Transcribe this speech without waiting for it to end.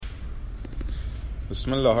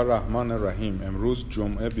بسم الله الرحمن الرحیم. امروز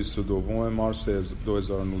جمعه 22 مارس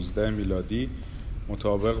 2019 میلادی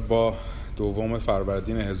مطابق با 2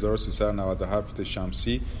 فروردین 1397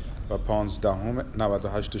 شمسی و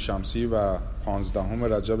 98 شمسی و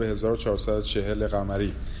 15 رجب 1440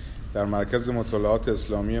 قمری در مرکز مطالعات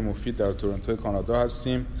اسلامی مفید در تورنتو کانادا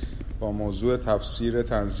هستیم با موضوع تفسیر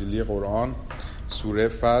تنزیلی قرآن سوره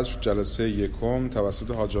فجر جلسه یکم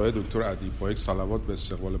توسط حاج آقای دکتر ادیب. با یک صلوات به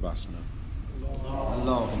استقبال بحث می‌رم.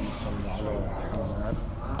 اللهم صل علی محمد.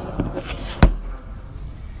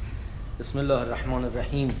 بسم الله الرحمن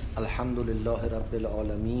الرحیم. الحمد لله رب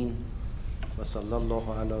العالمین و صلی الله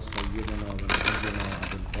علی سیدنا و نبینا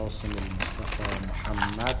ابوالقاسم المصطفى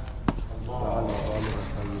محمد و علی آله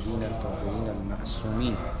الطیبین الطاهرین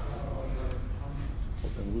المعصومین.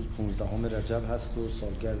 خب امروز 15 رجب هست و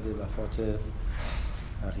سالگرد وفات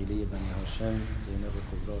عقیله بنی هاشم زینب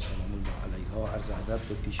کبری سلام الله علیها. عرض ادب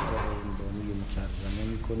به پیشگاه این بانوی مکرمه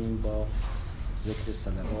می‌کنیم با ذکر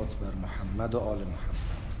صلوات بر محمد و آل محمد.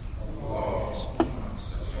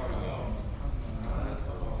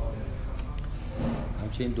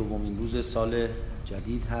 همچنین دومین روز سال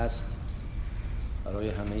جدید هست برای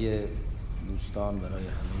همه دوستان، برای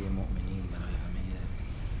همه مؤمنین، برای همه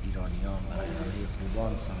ایرانیان، برای همه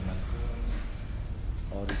خوبان.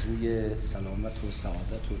 آرزوی سلامت و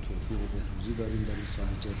سعادت و توفیق و بهروزی داریم در این سال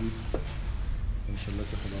جدید. انشالله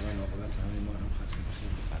که خداوند عاقبت همه ما هم ختم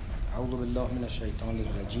بخیر بفرماید. اعوذ بالله من الشیطان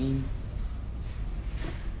الرجیم.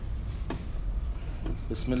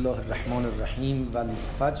 بسم الله الرحمن الرحیم.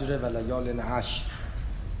 والفجر و لیال عشر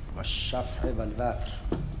و الشفع و الوتر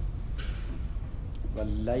و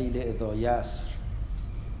اللیل اذا یسر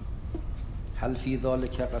هل فی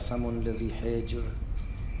ذلک قسم لذی حجر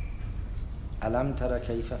الم تر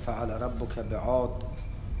کیف فعل ربک بعاد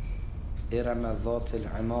ارم ذات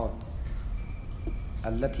العماد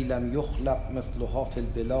التي لم يخلق مثلها في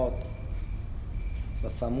البلاد و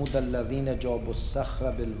ثمود الذين جابوا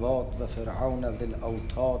الصخر بالواد و فرعون ذي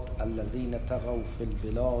الاوتاد الذين طغوا في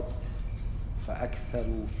البلاد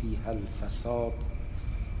فاكثروا فيها الفساد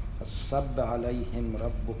فصب عليهم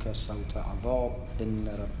ربك صوت عذاب ان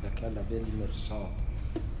ربك لبالمرصاد.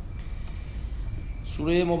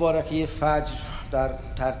 سوره مبارکه فجر در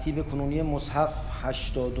ترتیب کنونی مصحف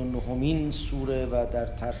 89مین سوره و در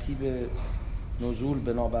ترتیب نزول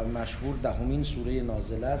بنابر مشهور 10مین سوره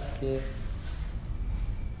نازله است که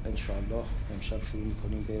انشاءالله امشب شروع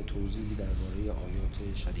می‌کنیم به توضیحی درباره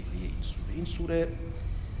آیات شریفه این سوره. این سوره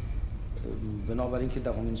بنابر اینکه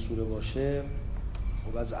 10مین سوره باشه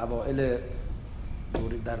خب از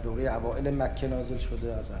در دوره اوائل مکه نازل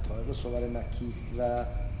شده، از عطایق صور مکی است و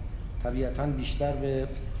طبیعتاً بیشتر به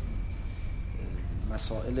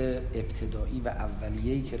مسائل ابتدایی و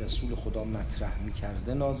اولیه‌ای که رسول خدا مطرح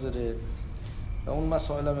می‌کرده ناظره و اون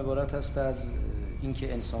مسائل هم عبارت است از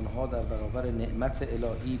اینکه انسان‌ها در برابر نعمت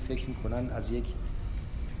الهی فکر می‌کنن از یک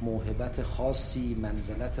موهبت خاصی،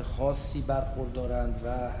 منزلت خاصی برخوردارند و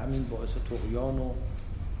همین باعث طغیان و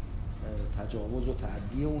تجاوز و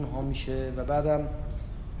تعدی اونها میشه و بعدم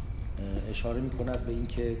اشاره می‌کند به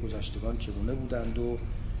اینکه گذشتگان چگونه بودند و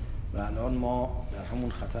الان ما در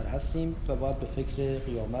همون خطر هستیم و باید به فکر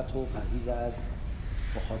قیامت و پرهیز از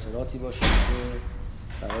مخاطراتی باشیم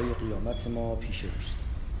که برای قیامت ما پیش روست.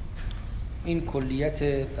 این کلیت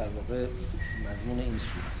در واقع مضمون این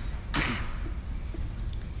سوره است.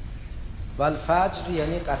 و الفجر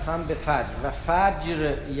یعنی قسم به فجر و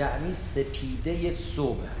فجر یعنی سپیده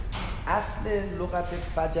صبح. اصل لغت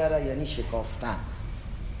فجر یعنی شکافتن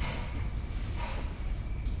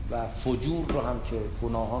و فجور رو هم که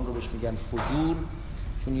گناهان رو بهش میگن فجور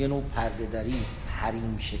چون یه نوع پرده دری است،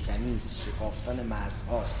 حریم شکنی است، شکافتن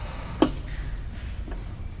مرزهاست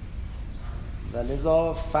و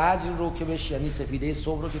لذا فجر رو که بهش یعنی سپیده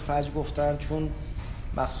صبح رو که فجر گفتن چون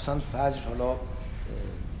مخصوصا فجر، حالا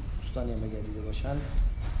دوستانی هم دیده باشن،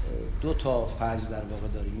 2 فجر در واقع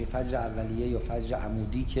داریم. یه فجر اولیه یا فجر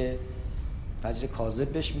عمودی که فجر کاذب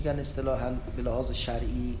بهش میگن اصطلاحاً به لحاظ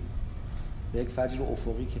شرعی، و یک فجر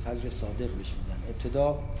افقی که فجر صادق بهش میگن.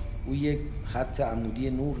 ابتدا او یک خط عمودی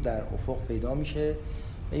نور در افق پیدا میشه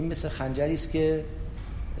و این مثل خنجری است که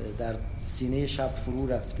در سینه شب فرو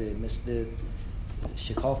رفته، مثل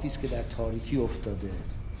شکافی است که در تاریکی افتاده.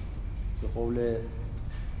 به قول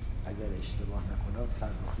اگر اشتباه نکنم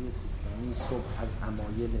فرخی سیستانی صبح از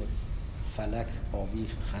حمایل فلک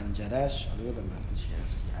آویخت خنجرش، حالا یادم رفته چی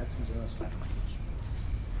هست که حدس میزنم از فرخی باشه.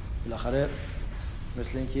 بالاخره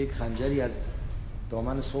مثل اینکه یک خنجری از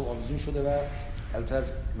دامن صبح آویزون شده و البته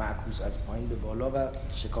از معکوس از پایین به بالا و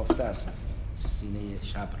شکافته است سینه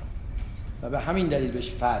شب را و به همین دلیل بهش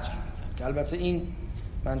فجر میگن که البته این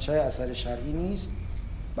منشأ اثر شرعی نیست.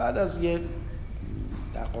 بعد از یه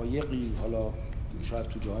دقایقی، حالا شاید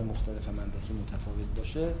تو جاهای مختلف هم اندکی متفاوت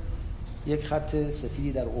باشه، یک خط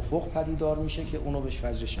سفیدی در افق پدیدار میشه که اونو بهش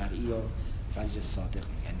فجر شرعی یا فجر صادق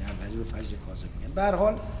میگن، نه فجر و فجر کاذب میگن. به هر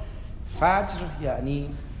حال فجر یعنی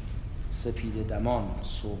سپید دمان،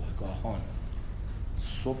 صبحگاهان،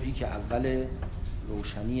 صبحی که اول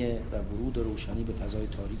روشنی و ورود روشنی به فضای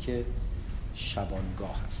تاریک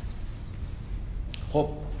شبانگاه است. خب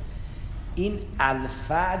این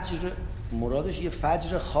الفجر مرادش یه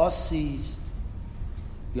فجر خاصی است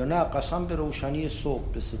یا نه قسم به روشنی صبح،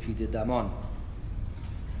 به سپید دمان؟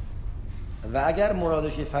 و اگر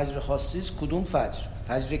مرادش یه فجر خاصی است کدوم فجر؟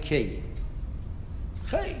 فجر کی؟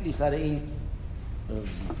 خیلی سر این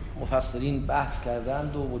مفسرین بحث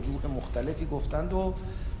کردند و وجوه مختلفی گفتند و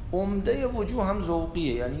عمده وجوه هم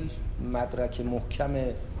ذوقیه، یعنی مدرک محکم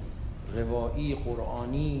روایی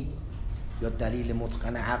قرآنی یا دلیل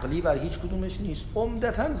متقن عقلی بر هیچ کدومش نیست،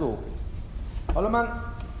 عمدتاً ذوقی. حالا من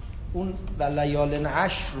اون و لیال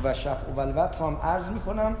عشر و شفع و الوتر هم عرض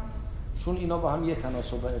میکنم چون اینا با هم یه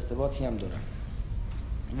تناسب و ارتباطی هم دارن.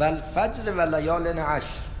 و الفجر و لیال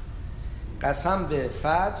عشر، قسم به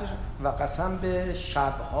فجر و قسم به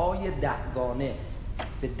شبهای دهگانه،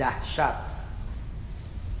 به 10 شب.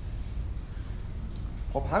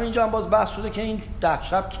 خب همینجا هم باز بحث شده که این 10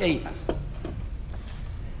 شب کی هست.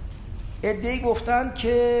 عده‌ای گفتن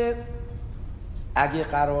که اگه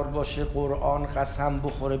قرار باشه قرآن قسم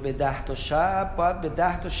بخوره به 10 تا شب، باید به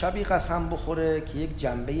 10 تا شبی قسم بخوره که یک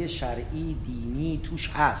جنبه شرعی دینی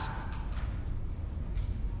توش هست.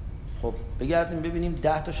 خب بگردیم ببینیم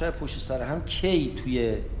 10 تا شب پشت سر هم کی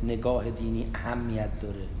توی نگاه دینی اهمیت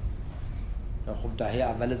داره. خب دهه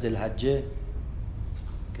اول ذوالحجه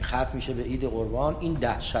که ختم میشه به عید قربان، این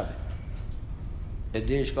 10 شبه.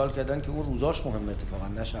 عده اشکال کردن که اون روزاش مهمه، اتفاقا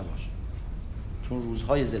نه شباش، چون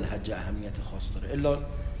روزهای ذوالحجه اهمیت خاص داره، الا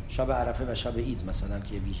شب عرفه و شب عید مثلا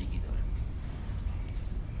که ویژگی داره.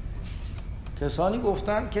 کسانی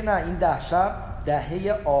گفتن که نه، این 10 شب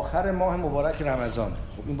دهه آخر ماه مبارک رمضانه.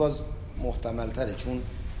 خب این باز محتمل تره، چون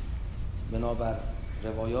بنابر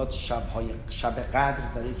روایات شب قدر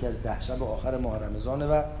در یکی از 10 شب آخر ماه رمضانه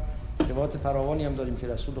و روایات فراوانی هم داریم که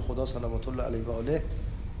رسول خدا صلوات الله علیه و آله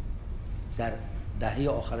در دهه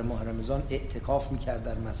آخر ماه رمضان اعتکاف میکرد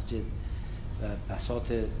در مسجد و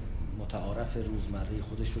بساط متعارف روزمره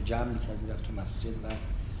خودش رو جمع میکرد، میرفت تو مسجد و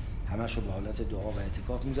همش رو به حالت دعا و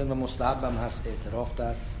اعتکاف میزد و مستحب هم هست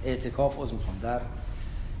اعتکاف در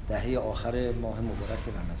دهه آخر ماه مبارک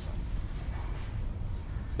رمضان.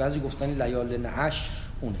 بعضی گفتن لیال عشر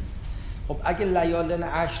اونه. خب اگه لیال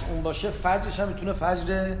عشر اون باشه، فجرش هم میتونه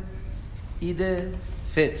فجر عید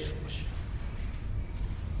فطر باشه.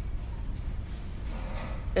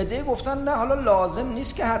 عده گفتن نه، حالا لازم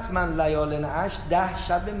نیست که حتما لیال عشر 10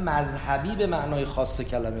 شب مذهبی به معنای خاص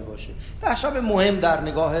کلمه باشه. 10 شب مهم در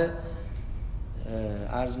نگاه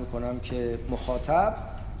عرض میکنم که مخاطب.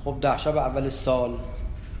 خب 10 شب اول سال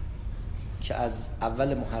که از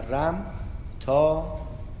اول محرم تا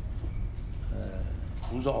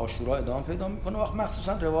روز عاشورا ادامه پیدا میکنه. وقت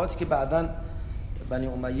مخصوصا روایاتی که بعداً بنی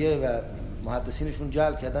امیه و محدثینشون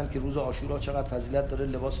جعل کردن که روز عاشورا چقدر فضیلت داره،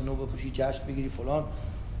 لباس نو بپوشی، جشن بگیری فلان،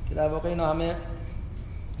 که در واقع اینا همه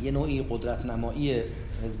یه نوعی قدرت نمایی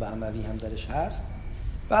حزب اموی هم درش هست.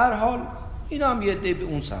 به هر حال اینا هم یه عده به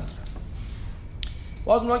اون سمت رفتن.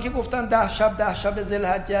 باز اونها که گفتن 10 شب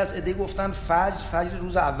ذوالحجه است، عده گفتن فجر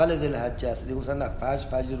روز اول ذوالحجه است، عده گفتن نه،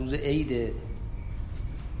 فجر روز عیده.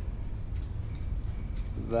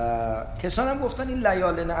 و کسان هم گفتن این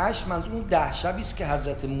لیال عشر منظور 10 شبی است که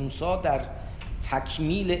حضرت موسی در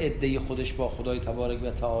تکمیل عده خودش با خدای تبارک و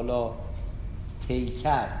تعالی طی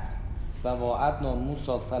کرد و وعدنا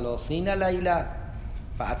موسی 30 لیله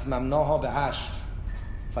فاتممناها ب10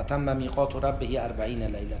 فتم میقات ربه 40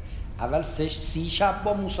 لیله. اول 30 شب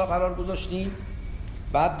با موسی قرار گذاشتیم،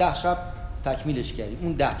 بعد 10 شب تکمیلش کردیم،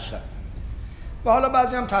 اون 10 شب. و حالا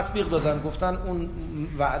بعضی هم تطبیق دادن، گفتن اون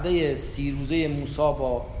وعده 30 روزه موسی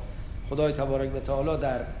با خدای تبارک و تعالی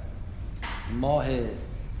در ماه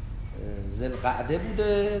ذوالقعده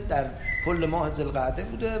بوده، در کل ماه ذوالقعده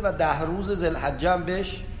بوده و 10 روز ذوالحجه هم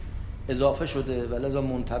بهش اضافه شده و لذا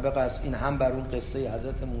منطبق است این هم بر اون قصه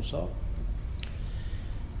حضرت موسی.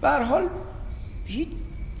 به هر حال هیچ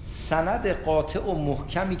سند قاطع و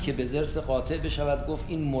محکمی که به ضرس قاطع بشود گفت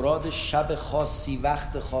این مراد شب خاصی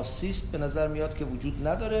وقت خاصی است، به نظر میاد که وجود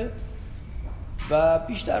نداره و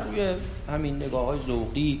بیشتر روی همین نگاه‌های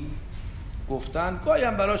ذوقی گفتن. گاهی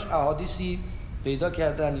هم براش احادیثی پیدا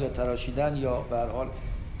کردن یا تراشیدن یا به هر حال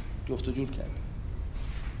جفت و جور کردن.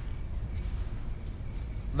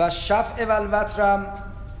 و شفع و الوتر هم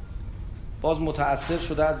باز متأثر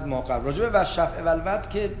شده از ما قبل. راجع به شفع و الوتر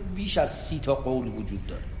که بیش از 30 تا قول وجود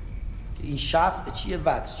داره. این شفع چیه،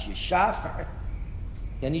 وتر چیه؟ شفع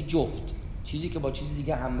یعنی جفت، چیزی که با چیز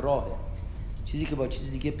دیگه همراهه، چیزی که با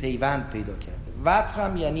چیز دیگه پیوند پیدا کرده. وتر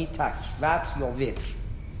هم یعنی تک، وتر یا وتر،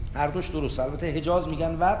 هر دوش درست. البته حجاز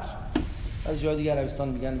میگن وتر، از جای دیگه عربستان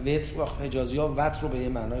میگن وتر، و حجازی‌ها وتر رو به یه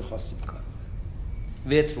معنای خاصی میکنن.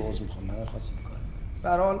 وتر رو عضو میخوام معنای خاصی میکنن. به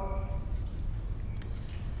هر حال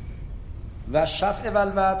و شفع و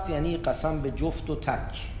الوتر یعنی قسم به جفت و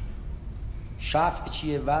تک. شفع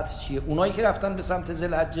چیه، وتر چیه؟ اونایی که رفتن به سمت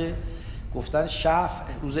ذوالحجه گفتن شفع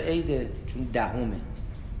روز عیده چون دهمه،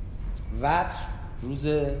 وتر روز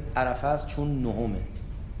عرفه است چون نهمه،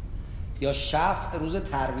 یا شفع روز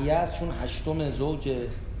ترویه است چون هشتم زوجه،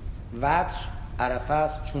 وتر عرفه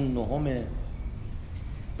است چون نهمه.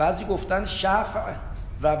 بعضی گفتن شفع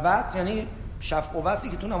و وتر یعنی شفع و وتری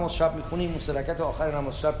که تو نماز شب میخونیم، اون رکعت آخر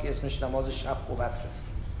نماز شب که اسمش نماز شفع و وتره.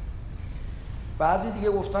 بعضی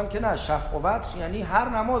دیگه گفتن که نه، شفع و وتر یعنی هر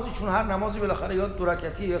نمازی، چون هر نمازی بالاخره یا 2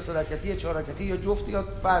 رکعتی یا 3 رکعتی یا 4 رکعتی یا جفتی یا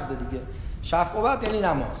فرد دیگه. شفع و وتر یعنی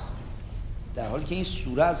نماز. در حالی که این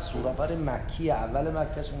سوره از سوره مکی اول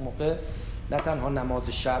مکه است، اون موقع نه تنها نماز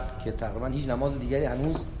شب که تقریبا هیچ نماز دیگری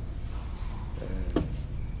هنوز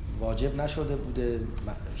واجب نشده بوده،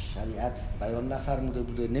 شریعت بیان نفرموده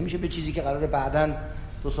بوده، نمیشه به چیزی که قراره بعداً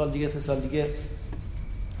 2 سال دیگه 3 سال دیگه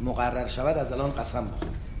مقرر شود از الان قسم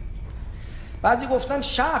بخوریم. بعضی گفتن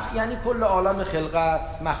شفع یعنی کل عالم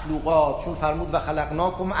خلقت، مخلوقات، چون فرمود و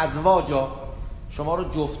خلقناکم ازواجا، شما رو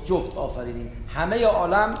جفت جفت آفریدیم، همه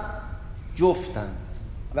عالم جفتن.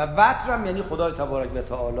 و وتر هم یعنی خدای تبارک و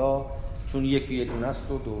تعالی، چون یکی یه دونه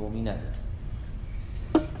است و دومی نداره.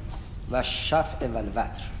 و شفع و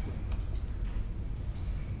الوتر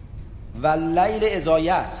و اللیل اذا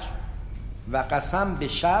یسر، و قسم به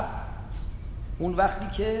شب اون وقتی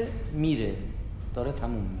که میره، داره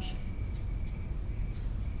تموم میشه.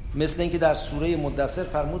 مثل اینکه در سوره مدثر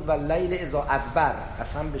فرمود و اللیل اذا ادبر،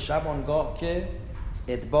 قسم به شب آنگاه که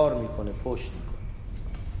ادبار میکنه، پشت میکنه.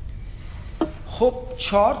 خب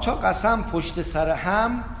 4 تا قسم پشت سر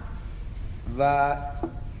هم و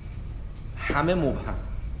همه مبهم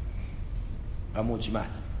و مجمل.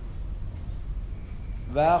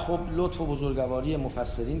 و خب لطف و بزرگواری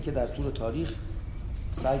مفسرین که در طول تاریخ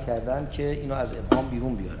سعی کردن که اینو از ابهام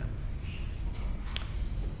بیرون بیارن،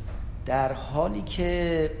 در حالی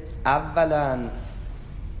که اولا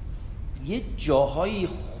یه جاهایی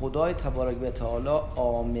خدای تبارک و تعالی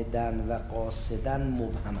آمدن و قاصدن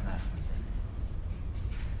مبهم حرف میزنه.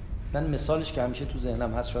 من مثالش که همیشه تو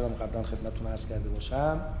ذهنم هست، شاید قبلا خدمتتون عرض کرده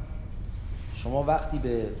باشم، شما وقتی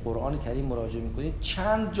به قرآن کریم مراجعه میکنید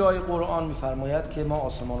چند جای قرآن میفرماید که ما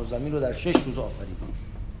آسمان و زمین رو در 6 روز آفریدیم.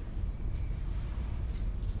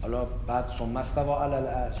 حالا بعد ثم استوى علی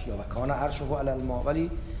العرش یا و کان عرشه علی الماء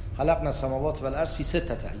ولی خلقنا السماوات والارض فی 6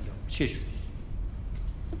 ایام. 6 روز.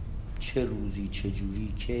 چه روزی، چه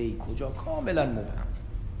جوری، کی، کجا، کاملا مبهم.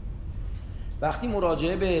 وقتی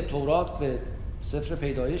مراجعه به تورات، به سفر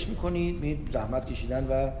پیدایش میکنید، زحمت کشیدن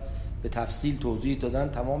و به تفصیل توضیح دادن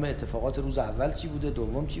تمام اتفاقات روز اول چی بوده،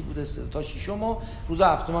 دوم چی بوده، تا ششم و روز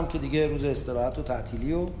هفتم هم که دیگه روز استراحت و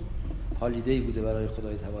تعطیلی و هالیدی بوده برای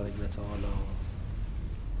خدای تبارک و تعالی.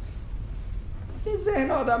 به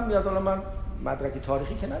ذهن آدم میاد، حالا من مدرک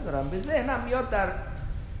تاریخی که ندارم، به ذهنم میاد در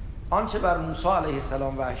آنچه بر موسی علیه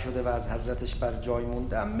السلام وحی شده و از حضرتش بر جای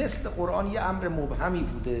مونده، مثل قرآن یه امر مبهمی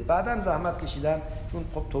بوده. بعداً زحمت کشیدن، چون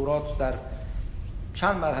خب تورات در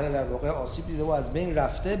چند مرحله در واقع آسیب دیده و از بین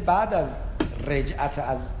رفته. بعد از رجعت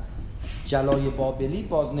از جلای بابلی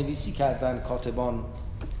بازنویسی کردن کاتبان،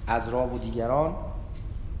 عزرا و دیگران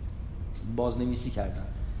بازنویسی کردن.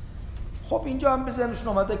 خب اینجا هم به ذهنشون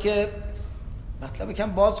اومده که مطلب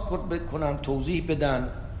کم باز کنن، توضیح بدن.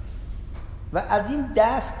 و از این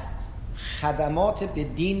دست خدمات به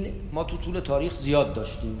دین ما تو طول تاریخ زیاد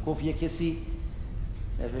داشتیم. گفت یه کسی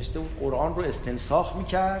نوشته بود قرآن رو استنساخ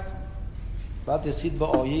میکرد، بعد رسید به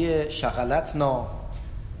آیه شغلتنا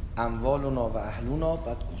اموالنا و اهلنا،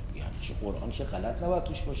 بعد گفت یعنی چه قرآن که غلط نباید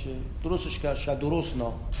توش باشه، درستش کرد،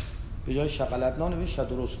 شدرسنا، به جای شغلتنا نوشت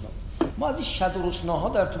شدرسنا. ما از این شدرسناها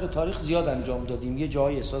در طول تاریخ زیاد انجام دادیم. یه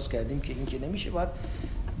جایی احساس کردیم که این که نمیشه، باید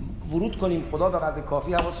ورود کنیم. خدا به قدر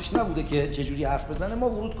کافی حواسش نبوده که چجوری حرف بزنه، ما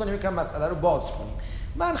ورود کنیم یکم مسئله رو باز کنیم.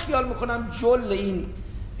 من خیال میکنم جل این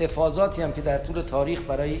افاضاتی هم که در طول تاریخ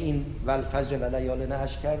برای این والفجر و لیال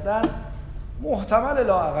نعش کردن، محتمل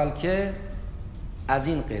لااقل که از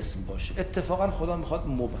این قسم باشه. اتفاقا خدا میخواد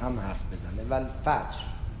مبهم حرف بزنه. والفجر،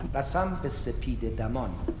 قسم به سپید دمان.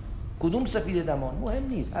 کدوم سپید دمان؟ مهم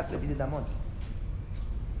نیست، هر سپید دمانی.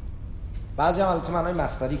 بعضی هم البته معنای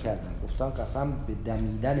مصدری کردن، گفتن قسم به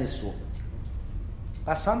دمیدن صبح.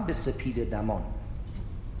 قسم به سپید دمان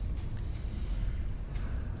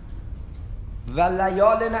و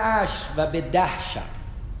لیال عشر و به 10 شب.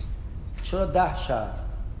 چرا 10 شب؟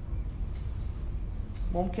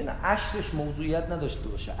 ممکنه عشرش موضوعیت نداشته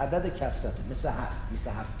باشه، عدد کثرته، مثل 7، مثل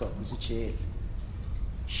 70، مثل 40.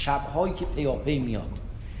 شبهایی که پیاپی میاد،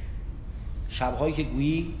 شبهایی که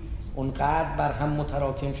گویی اونقدر بر هم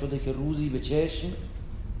متراکم شده که روزی به چشم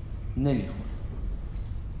نمیخوره.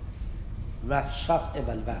 و شفع و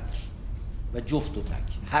الوتر و جفت و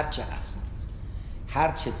تک، هرچه هست،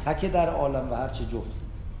 هرچه تک در عالم و هرچه جفت.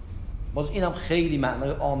 باز اینم خیلی معنای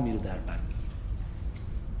عامی رو در بر میگیره.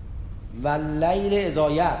 و لیل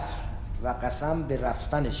اذا یسر و قسم به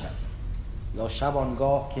رفتن شب یا شب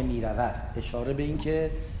آنگاه که میرود، اشاره به این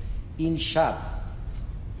که این شب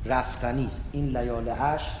رفتنی است. این لیال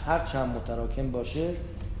عشر هرچه هم متراکم باشه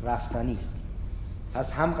رفتنی است.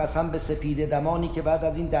 پس هم قسم به سپید دمانی که بعد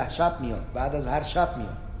از این 10 شب میاد، بعد از هر شب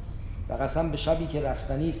میاد، و قسم به شبی که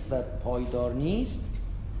رفتنی است و پایدار نیست.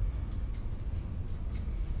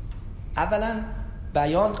 اولا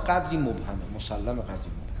بیان قدری مبهمه، مسلم قدری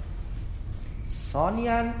مبهم.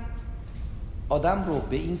 ثانیاً آدم رو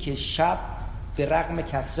به این که شب به رغم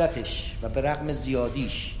کثرتش و به رغم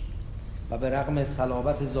زیادیش و به رغم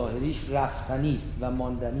صلابت ظاهریش رفتنی است و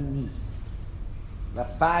ماندنی نیست و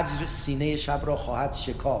فجر سینه شب را خواهد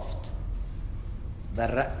شکافت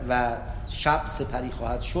و شب سپری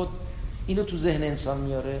خواهد شد، اینو تو ذهن انسان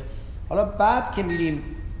میاره. حالا بعد که میریم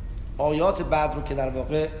آیات بعد رو که در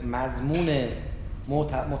واقع مضمون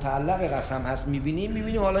متعلق قسم هست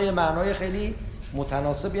میبینیم حالا یه معنای خیلی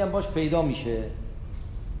متناسبی هم باش پیدا میشه،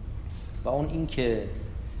 و اون این که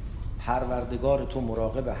پروردگار تو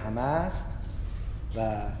مراقب همه است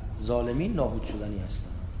و ظالمین نابود شدنی هستن.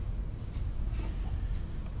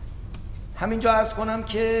 همینجا عرض کنم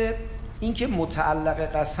که این که متعلق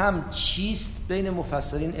قسم چیست بین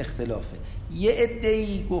مفسرین اختلافه. یه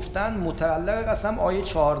عده‌ای گفتن متعلق قسم آیه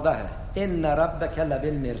 14 ان ربک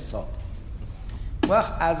لبالمرصاد.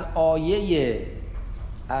 وقت از آیه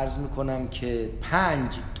عرض میکنم که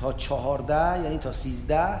 5 تا 14 یعنی تا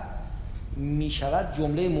 13 میشود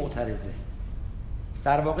جمله معترضه.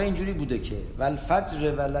 در واقع اینجوری بوده که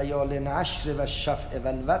والفجر و لیال عشر و الشفع و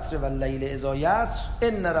الوتر و اللیل اذا یسر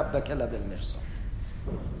ان ربک لبالمرصاد.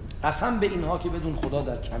 قسم به اینها که بدون خدا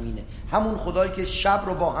در کمینه، همون خدایی که شب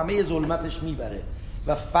رو با همه ظلمتش میبره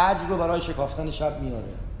و فجر رو برای شکافتن شب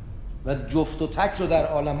میاره و جفت و تک رو در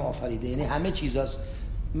عالم آفریده، یعنی همه چیز هست.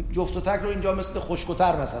 جفت و تک رو اینجا مثل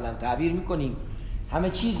خشک‌وتر مثلا تعبیر میکنیم، همه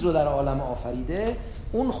چیز رو در عالم آفریده.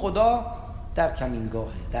 اون خدا در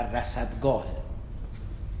کمینگاهه، در رصدگاهه.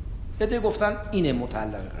 عده گفتن اینه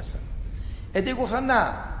متعلق قسم، عده گفتن نه،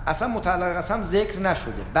 اصلا متعلق قسم ذکر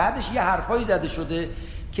نشده، بعدش یه حرفایی زده شده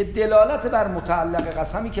که دلالت بر متعلق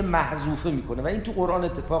قسمی که محذوفه میکنه و این تو قرآن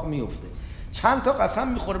اتفاق میفته. چند تا قسم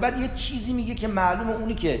میخوره، بعد یه چیزی میگه که معلومه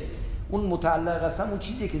اونی که اون متعلق قسم اون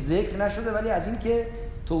چیزی که ذکر نشده، ولی از این که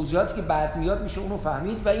توضیحاتی که بعد میاد میشه اونو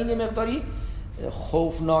فهمید و این مقداری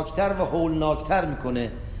خوفناکتر و هولناکتر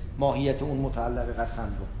میکنه ماهیت اون متعلق قسم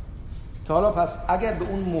رو. که حالا پس اگر به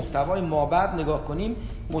اون محتوای مابعد نگاه کنیم،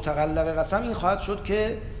 متعلق قسم این خواهد شد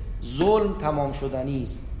که ظلم تمام شدنی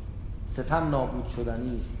است، ستم نابود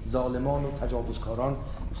شدنی است، ظالمان و تجاوزکاران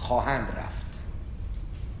خواهند رفت.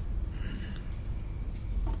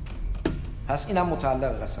 پس اینم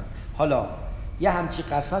متعلق قسم. حالا یه همچی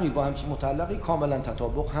قسمی با همچی متعلقی کاملا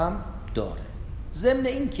تطابق هم داره. ضمن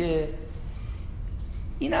این که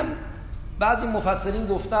اینم بعضی مفسرین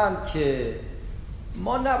گفتن که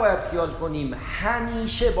ما نباید خیال کنیم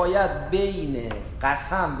همیشه باید بین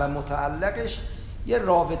قسم و متعلقش یه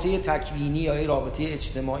رابطه تکوینی یا یه رابطه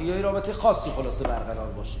اجتماعی یا یه رابطه خاصی خلاصه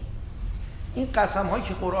برقرار باشه. این قسم هایی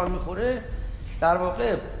که قرآن میخوره در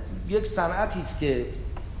واقع یک صنعتی است که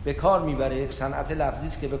به کار میبره، یک صنعت لفظی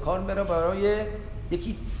است که به کار میبره برای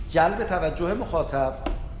یکی جلب توجه مخاطب،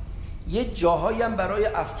 یه جاهایی هم برای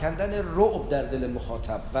افکندن رعب در دل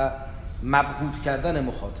مخاطب و مبهوت کردن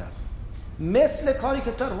مخاطب. مثل کاری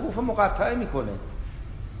که تا حروف مقطعه میکنه.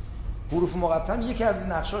 حروف مقطعه یکی از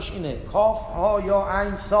نقشاش اینه، کاف ها یا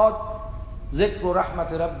عین صاد ذکر و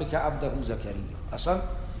رحمت ربک عبده زکریا. اصلا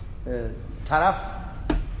طرف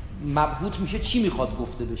مبهوت میشه چی میخواد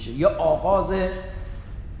گفته بشه، یا آغاز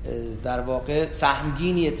در واقع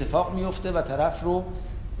سهمگینی اتفاق میفته و طرف رو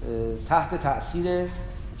تحت تأثیر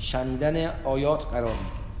شنیدن آیات قرار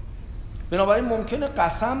میده. بنابراین ممکنه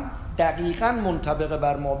قسم دقیقاً منطبق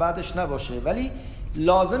بر مابعدش نباشه، ولی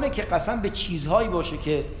لازمه که قسم به چیزهایی باشه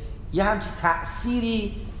که یه همچین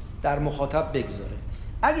تأثیری در مخاطب بگذاره.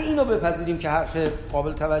 اگه اینو بپذیریم که حرف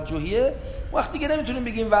قابل توجهیه، وقتی که نمیتونیم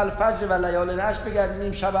بگیم والفجر و لیال عشر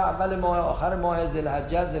بگردیم شب اول ماه آخر ماه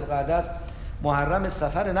ذوالحجه ذوالقعده است محرم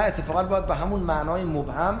صفر، نه، اتفاقا باید به همون معنای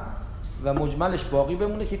مبهم و مجملش باقی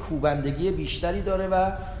بمونه که کوبندگی بیشتری داره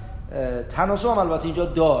و تناسب هم البته اینجا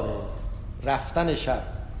داره. رفتن شب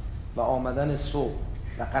و آمدن صبح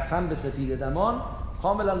و قسم به سپید دمان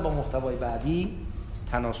کاملا با محتوای بعدی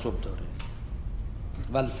تناسب داره.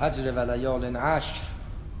 والفجر و لیال عشر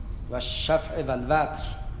و الشفع و الوتر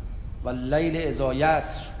و اللیل اذا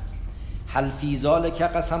یسر هل فی ذلک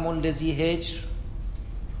قسم لذی هجر.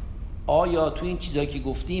 آیا تو این چیزایی که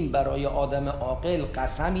گفتیم برای آدم عاقل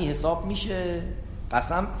قسمی حساب میشه؟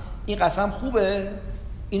 قسم، این قسم خوبه؟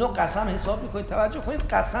 اینو قسم حساب میکنید؟ توجه کنید،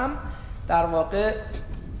 قسم در واقع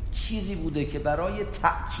چیزی بوده که برای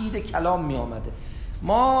تأکید کلام می آمده.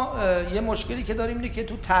 ما یه مشکلی که داریم اینه که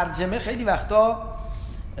تو ترجمه خیلی وقتا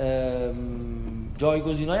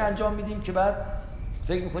جایگزینای انجام میدیم که بعد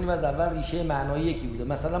فکر میکنیم از اول ریشه معنایی یکی بوده.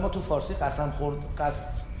 مثلا ما تو فارسی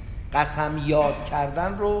قسم یاد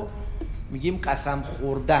کردن رو میگیم قسم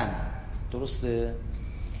خوردن، درسته؟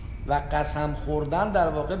 و قسم خوردن در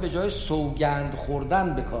واقع به جای سوگند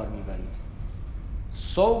خوردن به کار میبریم.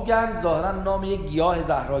 سوگند ظاهرا نام یک گیاه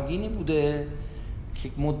زهراگینی بوده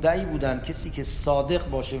که مدعی بودن کسی که صادق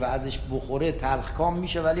باشه و ازش بخوره تلخکام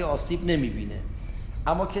میشه ولی آسیب نمیبینه،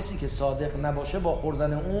 اما کسی که صادق نباشه با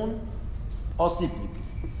خوردن اون آسیب میبینه.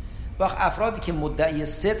 وقت افرادی که مدعی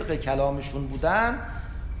صدق کلامشون بودن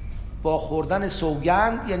با خوردن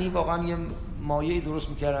سوگند، یعنی واقعا یه مایعی درست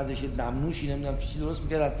میکردن ازش، دمنوشی نمیدونم چی درست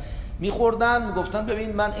میکردن، میخوردن، میگفتن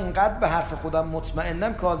ببین من اینقدر به حرف خودم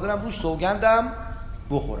مطمئنم که حاضرم روش سوگندم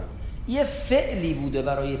بخورم. یه فعلی بوده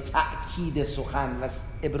برای تأکید سخن و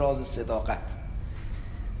ابراز صداقت.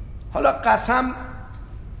 حالا قسم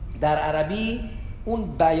در عربی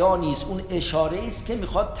اون بیانی است، اون اشاره است که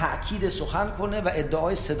میخواد تأکید سخن کنه و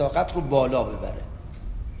ادعای صداقت رو بالا ببره.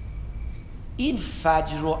 این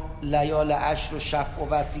فجر و لیال عشر و شفع و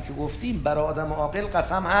وتری که گفتیم برای آدم عاقل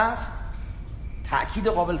قسم هست، تأکید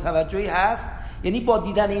قابل توجهی هست. یعنی با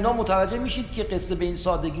دیدن اینا متوجه میشید که قصه به این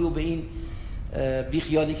سادگی و به این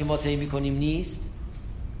بیخیالی که ما طی میکنیم نیست.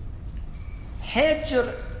 هجر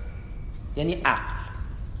یعنی عقل،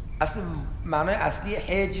 اصل معنای اصلی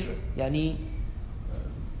هجر یعنی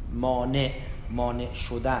مانع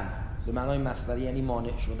شدن، به معنای مصدری یعنی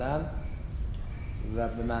مانع شدن و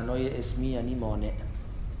به معنای اسمی یعنی مانع.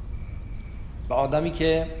 به آدمی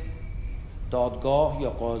که دادگاه یا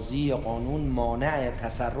قاضی یا قانون مانع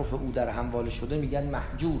تصرف او در اموال شده میگن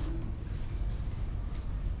محجور.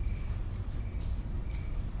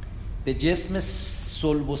 به جسم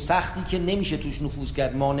صلب و سختی که نمیشه توش نفوذ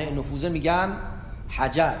کرد، مانع نفوذه، میگن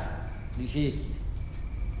حجر. ریشه یکی.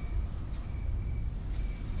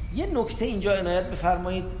 یه نکته اینجا عنایت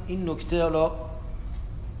بفرمایید. این نکته حالا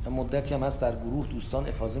مدتی هم هست در گروه دوستان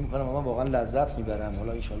افاضه میکنم و من واقعا لذت میبرم.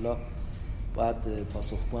 حالا انشالله باید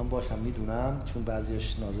پاسخگو هم باشم، میدونم، چون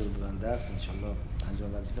بعضیش ناظر بنده است، انشالله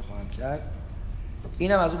انجام وظیفه خواهم کرد.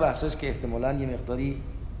 اینم از اون بحثاست که احتمالاً یه مقداری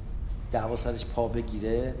دعوا سرش پا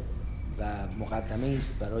بگیره و مقدمه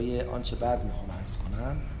است برای آنچه بعد میخوام عرض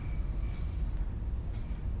کنم.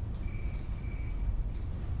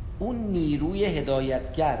 اون نیروی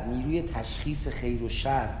هدایتگر، نیروی تشخیص خیر و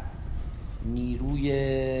شر، نیروی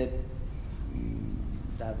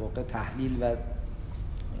در واقع تحلیل و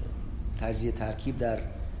تجزیه ترکیب در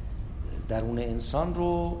درون انسان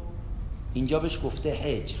رو اینجا بهش گفته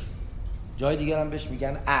هجر. جای دیگر هم بهش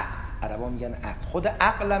میگن عقل، عربا میگن عقل. خود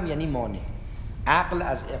عقلم یعنی مانع. عقل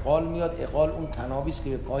از عقال میاد. عقال اون طنابی است که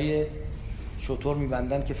به پای شتر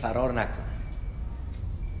میبندن که فرار نکنه.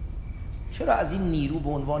 چرا از این نیرو به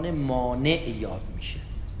عنوان مانع یاد میشه؟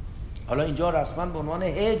 حالا اینجا رسما به عنوان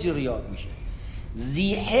هجر یاد میشه.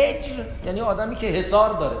 ذی هجر یعنی آدمی که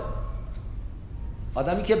حصار داره،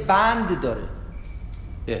 آدمی که بند داره.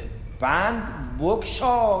 بند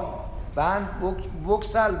بکشای، بند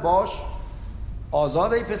بکسل باش،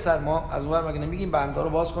 آزاد ای پسر. ما از اون مگه نمیگیم بندا رو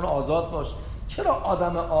باز کنه آزاد باش؟ چرا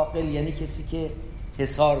آدم عاقل یعنی کسی که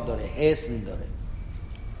حصار داره، حصن داره.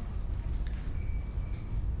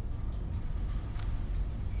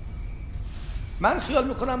 من خیال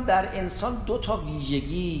میکنم در انسان دو تا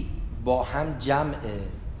ویژگی با هم جمعه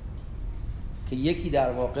که یکی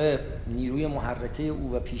در واقع نیروی محرکه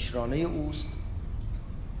او و پیشرانه اوست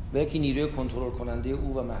و یکی نیروی کنترل کننده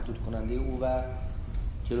او و محدود کننده او و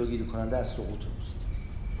جلوگیری کننده از سقوط اوست.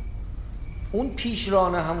 اون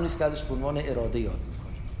پیشرانه همونیست که ازش به عنوان اراده یاد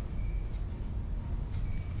میکنیم.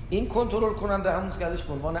 این کنترل کننده همونیست که ازش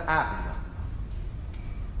به عنوان عقل یاد میکنیم.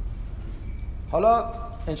 حالا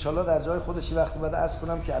انشالله در جای خودشی وقتی باید عرض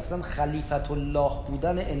کنم که اصلا خلیفت الله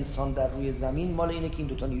بودن انسان در روی زمین مال اینه که این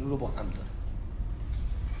دوتا نیرو رو با هم داره.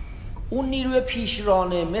 اون نیروی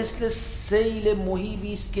پیشرانه مثل سیل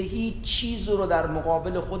مهیبی است که هیچ چیز رو در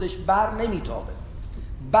مقابل خودش بر نمیتابه.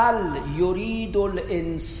 بل یرید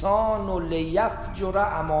الانسان لیفجر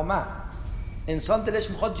امامه، انسان دلش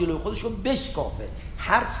میخواد جلوی خودش رو بشکافه،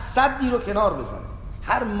 هر سدی رو کنار بزنه،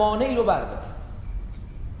 هر مانعی رو برداره،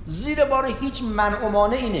 زیر بار هیچ منع و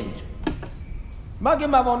مانعی نمیره مگه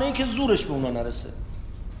موانعی که زورش به اونا نرسه.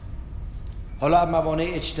 حالا موانع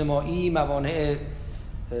اجتماعی، موانع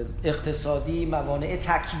اقتصادی، موانع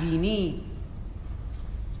تکوینی.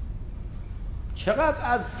 چقدر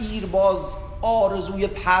از دیرباز آرزوی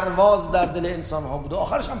پرواز در دل انسان ها بوده،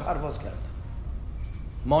 آخرش هم پرواز کرد،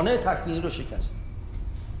 مانع تکوینی رو شکست.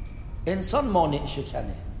 انسان مانع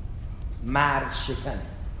شکنه، مرز شکنه.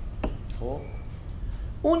 خب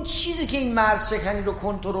اون چیزی که این مرز شکنی رو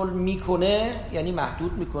کنترل میکنه، یعنی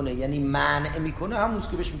محدود میکنه، یعنی منع میکنه،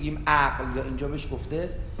 همونست که بهش میگیم عقل، یا اینجا بهش گفته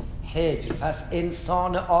حجر. پس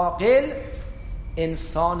انسان عاقل،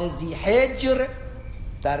 انسان ذی حجر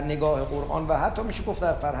در نگاه قرآن و حتی میشه گفت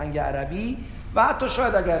در فرهنگ عربی و حتی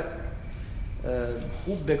شاید اگر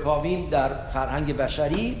خوب بکاویم در فرهنگ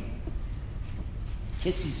بشری،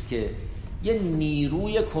 کسی است که یه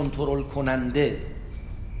نیروی کنترل کننده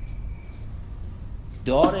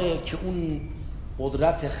داره که اون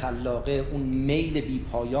قدرت خلاقه، اون میل بی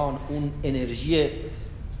پایان، اون انرژی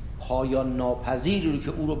پایان ناپذیری رو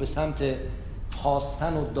که او رو به سمت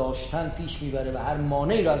خواستن و داشتن پیش میبره و هر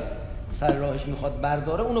مانعی رو از سر راهش میخواد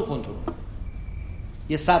برداره، اونو کنترل کنه،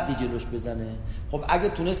 یه سدی جلوش بزنه. خب اگه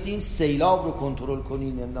تونستی این سیلاب رو کنترل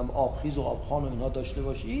کنی، نمیدونم آبخیز و آبخوان و اینها داشته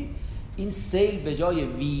باشی، این سیل به جای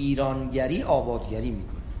ویرانگری آبادگری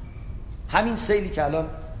میکنه. همین سیلی که الان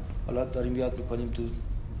حالا داریم یاد میکنیم تو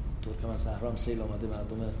ترکمن صحرا هم سیل آمده،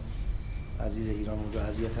 مردم عزیز ایران اونجا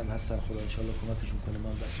اذیت هم هستن، خدا ان شاء الله کمکشون کنه، ما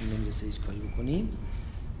بس نمیرسه هیچ کاری بکنیم.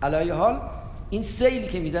 علی حال این سیلی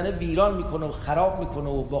که میزنه ویران میکنه و خراب میکنه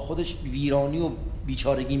و با خودش ویرانی و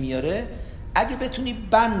بیچارگی میاره، اگه بتونی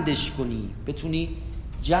بندش کنی، بتونی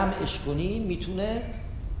جمعش کنی، میتونه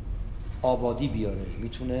آبادی بیاره،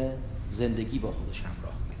 میتونه زندگی با خودش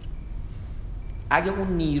همراه بیاره. اگه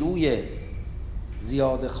اون نیروی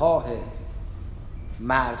زیاده خواه،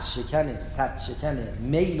 مرز شکنه، سد شکنه،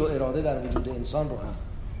 میل و اراده در وجود انسان رو هم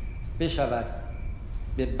بشود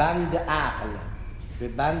به بند عقل، به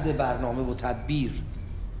بند برنامه و تدبیر،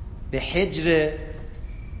 به حجر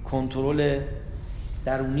کنترل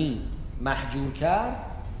درونی محجور کرد،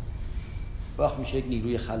 وقت میشه یک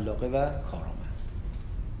نیروی خلاقه و کارآمد.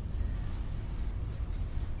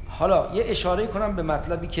 حالا یه اشاره کنم به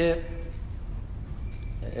مطلبی که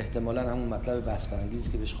احتمالاً همون مطلب بحث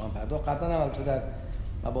برانگیزی که بهش خواهم پرداخت، قبلا هم البته در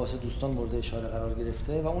مباحث دوستان مورد اشاره قرار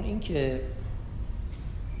گرفته، و اون این که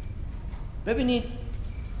ببینید،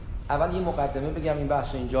 اول یه مقدمه بگم، این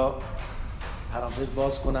بحث رو اینجا پرانتز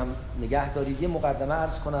باز کنم، نگه دارید، یه مقدمه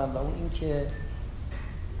عرض کنم، و اون این که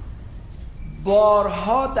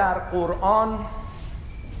بارها در قرآن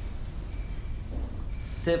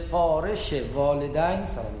سفارش والدین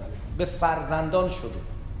به فرزندان شده،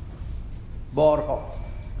 بارها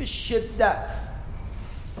به شدت،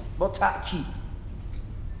 با تأکید،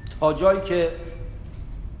 تا جایی که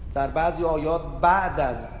در بعضی آیات بعد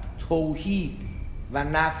از توحید و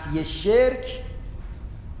نفی شرک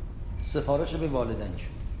سفارش به والدین شد.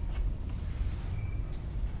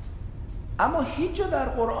 اما هیچ جا در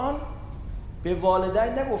قرآن به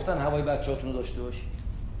والدین نگفتن هوای بچه‌هاتون رو داشته باشید.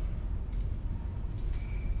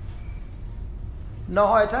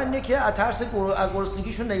 نهایتا اینه که از ترس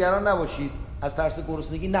گرسنگیشون نگران نباشید، از ترس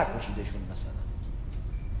گرسنگی نکشیدشون. مثلا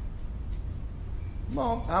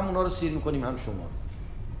ما همونا رو سیر میکنیم، هم شما.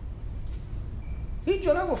 هیچ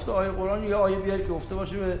جا نگفته آیه قرآن یا آیه بیاری که گفته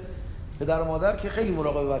باشه به پدر و مادر که خیلی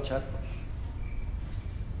مراقب بچه‌ت باش.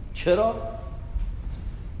 چرا؟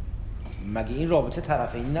 مگه این رابطه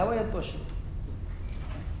طرفینی نباید باشه؟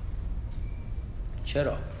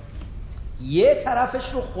 چرا؟ یه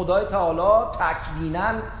طرفش رو خدای تعالی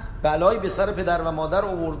تکویناً بلایی به سر پدر و مادر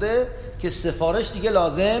آورده که سفارش دیگه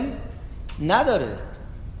لازم نداره.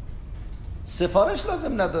 سفارش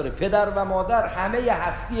لازم نداره. پدر و مادر همه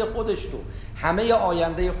هستی خودش رو، همه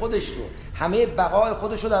آینده خودش رو، همه بقای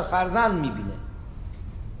خودش رو در فرزند میبینه.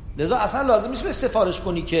 لذا اصلا لازم نیست به سفارش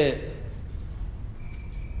کنی که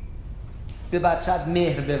به بچه‌ت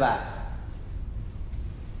مهر بورز،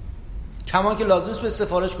 کمان که لازم نیست به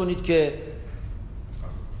سفارش کنید که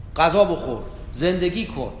غذا بخور، زندگی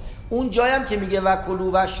کن. اون جایم که میگه و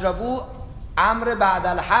کلوا و اشربوا امر بعد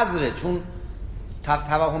الحظر، چون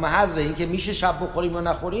توهم حظر این که میشه شب بخوریم یا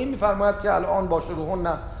نخوریم، میفرماید که الان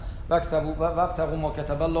باشروهن وابتغوا ما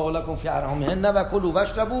کتب الله لكم في ارحامهن و کلوا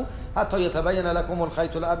واشربوا حتی یتبین لكم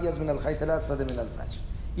الخيط الابيض من الخيط الاسود من الفجر،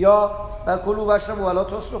 یا و کلوا واشربوا ولا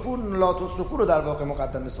تسرفوا، لا تسرفوا رو در واقع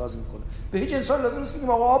مقدمه سازی میکنه. به هیچ انسان لازم نیست که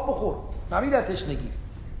آقا آب بخور، نمیره تشنگی.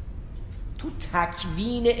 تو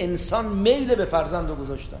تکوین انسان میل به فرزند رو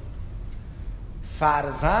گذاشتن.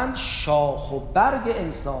 فرزند شاخ و برگ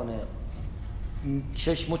انسانه،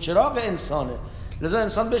 چشم و چراغ انسانه، لذا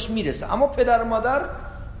انسان بهش میرسه. اما پدر و مادر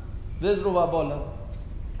وزر و وبالا.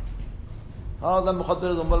 هر آدم میخواد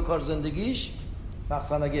بره دنبال کار زندگیش،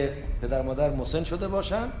 مخصوصا اگه پدر و مادر مسن شده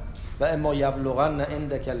باشن، و اما یبلغن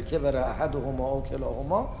عندک الکبر احدهما او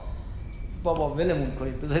کلاهما، بابا ولمون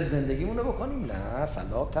کنید بذارید زندگیمون رو بکنیم. نه،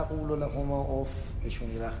 فلا تقولوا لهما اف،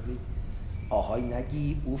 بهشون یه وقتی آهای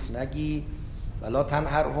نگی، اوف نگی، ولا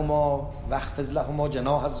تنهرهما واخفض لهما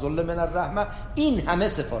جناح الذل من الرحمه. این همه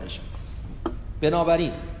سفارش میکنه.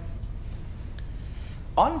 بنابراین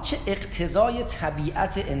آنچه اقتضای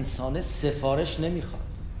طبیعت انسان سفارش نمیخواد،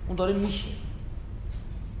 اون داره میشه.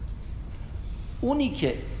 اونی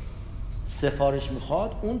که سفارش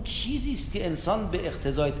میخواد اون چیزی است که انسان به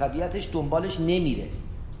اقتضای طبیعتش دنبالش نمیره.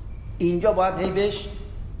 اینجا باید هی بهش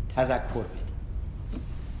تذکر بدیم.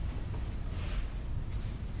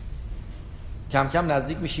 کم کم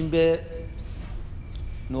نزدیک میشیم به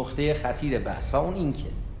نقطه خطیر بحث، و اون این که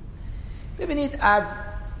ببینید از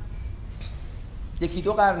 1-2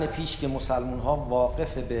 قرن پیش که مسلمان ها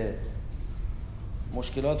واقف به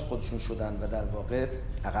مشکلات خودشون شدن و در واقع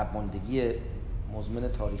عقب ماندگی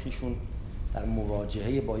مزمن تاریخیشون در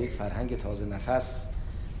مواجهه با یک فرهنگ تازه نفس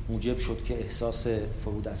موجب شد که احساس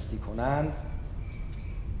فرودستی کنند،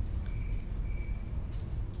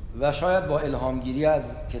 و شاید با الهامگیری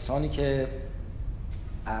از کسانی که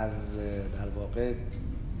از در واقع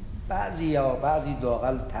بعضی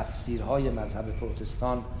داقل تفسیرهای مذهب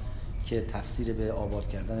پروتستان که تفسیر به آباد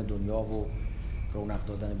کردن دنیا و رونق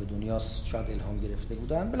دادن به دنیاست شاید الهام گرفته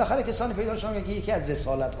بودن، بالاخره کسانی پیدا شدن که یکی از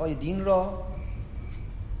رسالت‌های دین را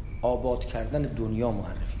آباد کردن دنیا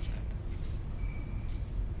معرفی کرد.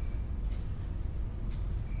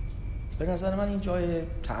 به نظر من این جای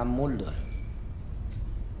تأمل داره.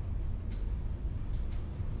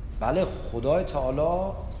 بله، خدای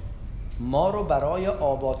تعالی ما رو برای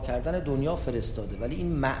آباد کردن دنیا فرستاده، ولی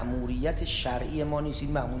این مأموریت شرعی ما نیست،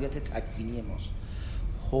 این مأموریت تکوینی ماست.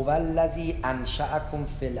 هو الذی انشأکم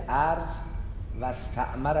فی الارض و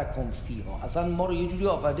استعمرکم فیها. اصلا ما رو یه جوری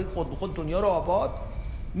آفریده که خود به خود دنیا رو آباد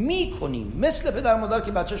میکنیم، مثل پدر مادر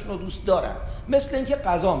که بچه‌شون رو دوست دارن، مثل اینکه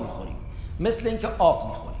غذا میخوریم، مثل اینکه آب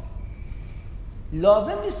میخوریم.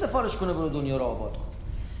 لازم نیست سفارش کنه برو دنیا رو آباد کن.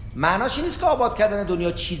 معناش این نیست که آباد کردن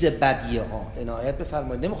دنیا چیز بدیه ها، عنایت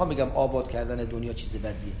بفرمایید. نمیخوام بگم آباد کردن دنیا چیز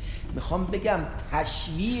بدیه، میخوام بگم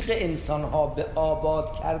تشویق انسان ها به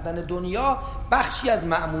آباد کردن دنیا بخشی از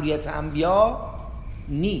مأموریت انبیا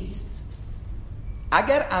نیست.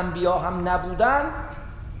 اگر انبیا هم نبودن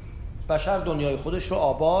بشر دنیای خودش رو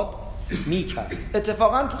آباد میکرد.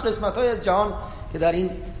 اتفاقا تو قسمت‌های از جهان که در این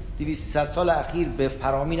 200-300 سال اخیر به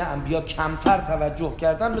فرامین انبیا کمتر توجه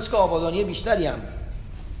کردن، مثل که آبادانی بیشتری هم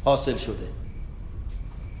حاصل شده.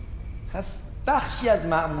 پس بخشی از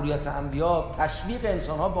مأموریت انبیا تشویق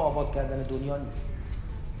انسان‌ها به آباد کردن دنیا نیست.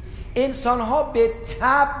 انسان‌ها به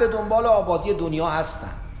طبع به دنبال آبادی دنیا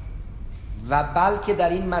هستند و بلکه در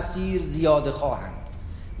این مسیر زیاده خواهند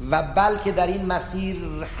و بلکه در این مسیر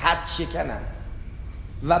حد شکنند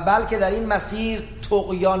و بلکه در این مسیر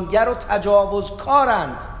طغیانگر و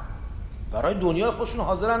تجاوزکارند. برای دنیای خودشون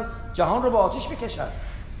حاضرن جهان رو به آتش بکشند.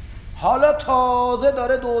 حالا تازه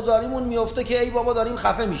داره دوزاریمون میفته که ای بابا داریم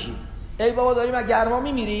خفه میشیم، ای بابا داریم از گرما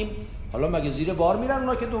میمیریم. حالا مگه زیر بار میرن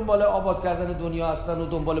اونا که دنبال آباد کردن دنیا هستن و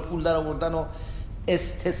دنبال پول در آوردن و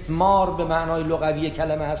استثمار به معنای لغوی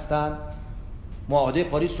کلمه هستن؟ معاهده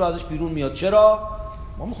پاریس رو ازش بیرون میاد. چرا؟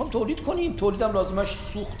 ما میخوام تولید کنیم. تولیدم لازمش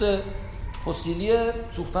سوخت فسیلیه،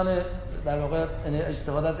 سوختن در واقع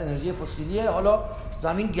استفاده از انرژی فسیلیه. حالا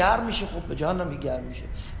زمین گرم میشه، خب به جهنم گرم میشه.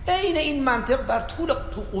 عین این منطق در طول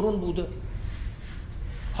قرون بوده.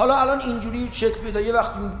 حالا الان اینجوری شکل پیدا. یه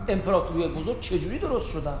وقت امپراتوری بزرگ چجوری درست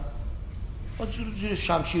شدن؟ زیر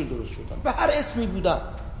شمشیر درست شدن، به هر اسمی بودن.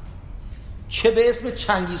 چه به اسم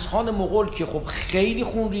چنگیزخان مغول که خب خیلی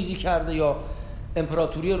خون ریزی کرده، یا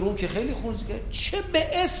امپراتوری روم که خیلی خون ریزی کرده، چه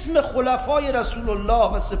به اسم خلفای رسول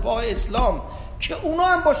الله و سپاه اسلام که اونا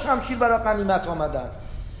هم با شمشیر برای غنیمت آمدن.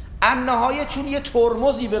 النهایه چون یه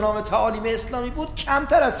ترمزی به نام تعالیم اسلامی بود،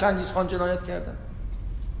 کمتر از چنگیزخان جنایت کردن،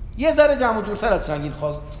 یه ذره جمع و جورتر از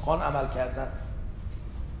چنگیزخان عمل کردن.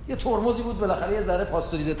 یه ترمزی بود بالاخره یه ذره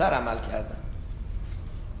پاستوریزه تر عمل کردن.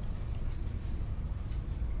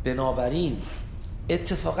 بنابراین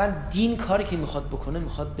اتفاقا دین کاری که میخواد بکنه،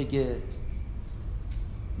 میخواد بگه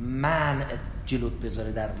منع جلوت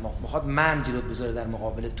بذاره در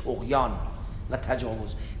مقابل طغیان و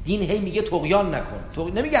تجاوز. دین هی میگه طغیان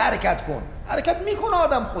نکن، نمیگه حرکت کن. حرکت میکنه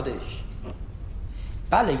آدم خودش.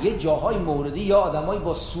 بله یه جاهای موردی یا آدمایی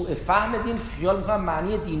با سوء فهم دین خیال میکنن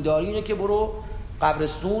معنی دینداری اینه که برو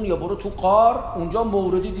قبرستون یا برو تو غار، اونجا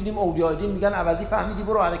موردی دیدیم اولیاء دین میگن عوضی فهمیدی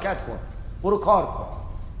برو حرکت کن، برو کار کن.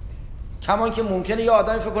 کمان که ممکنه یه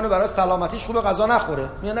آدمی فکر کنه برای سلامتیش خوبه غذا نخوره،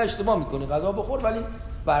 میگن نه اشتباه میکنی، غذا بخور ولی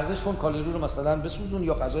ورزش کن، کالری رو مثلا بسوزون،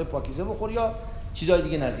 یا غذای پاکیزه بخور یا چیزای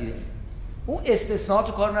دیگه نظیره. اون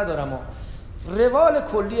استثناءات کار ندارم. روال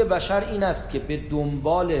کلی بشر این است که به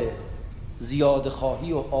دنبال زیاده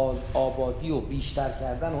خواهی و آبادی و بیشتر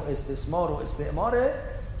کردن و استثمار و استعماره،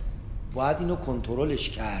 باید اینو کنترلش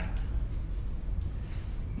کرد.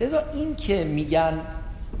 لذا این که میگن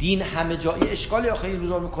دین همه جایی، اشکالی آخه این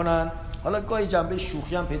روزا میکنن، حالا گاهی جنبه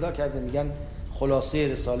شوخی هم پیدا کرده، میگن خلاصه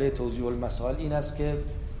رساله توضیح المسائل این است که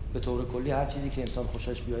به طور کلی هر چیزی که انسان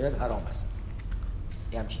خوشش بیاید حرام است.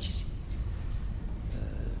 یه همچی چیزی.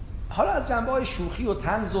 حالا از جنبه‌های شوخی و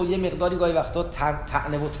طنز و یه مقداری گاهی وقتا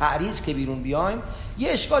طعنه و تعریض که بیرون بیایم،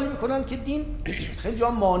 یه اشکالی میکنن که دین خیلی جا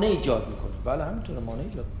مانع ایجاد میکنه. بله همینطوره، مانع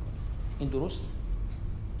ایجاد میکنه. این درست.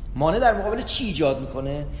 مانع در مقابل چی ایجاد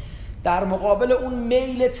میکنه؟ در مقابل اون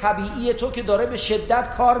میل طبیعی تو که داره به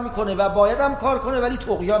شدت کار میکنه و باید هم کار کنه، ولی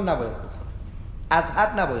طغیان نباید بکنه، از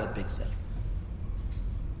حد نباید بگذره.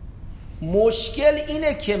 مشکل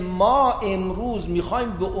اینه که ما امروز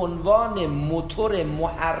میخوایم به عنوان موتور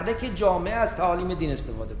محرک جامعه از تعالیم دین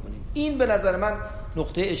استفاده کنیم. این به نظر من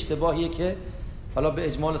نقطه اشتباهیه که حالا به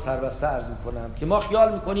اجمال سربسته عرض میکنم که ما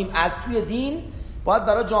خیال میکنیم از توی دین باید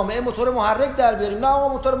برای جامعه موتور محرک در بیاریم. نه آقا،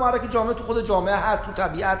 موتور محرک جامعه تو خود جامعه هست، تو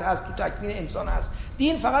طبیعت هست، تو تکوین انسان هست.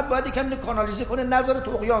 دین فقط باید یکم اینو کانالیزه کنه، نذاره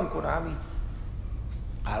طغیان کنه. همین.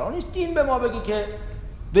 قرار نیست دین به ما بگه که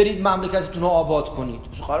برید مملکتتون رو آباد کنید.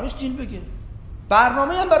 قرار نیست دین بگه.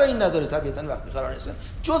 برنامه هم برای این نداره طبیعتاً. وقتی قرار نیست،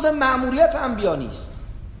 جزء مأموریت انبیا نیست.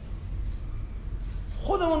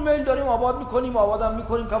 خودمون میل داریم آباد میکنیم، آبادم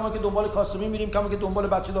میکنیم، کما که دنبال کاسبی میریم، کما که دنبال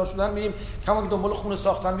بچه دار شدن میریم، کما که دنبال خونه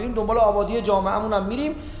ساختن میریم، دنبال آبادی جامعهمون هم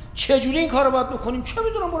میریم. چجوری این کارو باید بکنیم؟ چه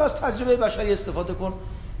میدونم، برو از تجربه بشری استفاده کن،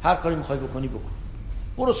 هر کاری میخوای بکنی بکن.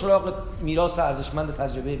 برو سراغ میراث ارزشمند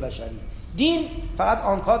تجربه بشری. دین فقط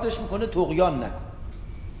آنکادرش میکنه طغیان نکن.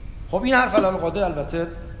 خب این حرف القاده البته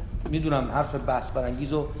میدونم حرف بحث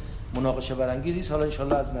برانگیز و مناقشه برانگیزی است. حالا ان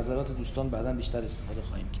شاءالله از نظرات دوستان بعداً بیشتر استفاده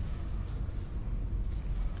خواهیم کرد.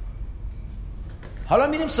 حالا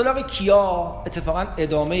میریم سراغ کیا. اتفاقا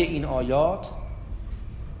ادامه این آیات،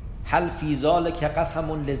 هل فی ذلک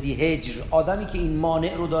قسم لذی هجر، آدمی که این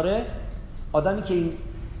مانع رو داره، آدمی که این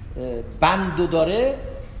بند رو داره،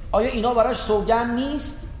 آیا اینا براش سوگند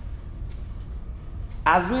نیست؟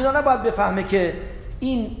 از روی اینا نباید بفهمه که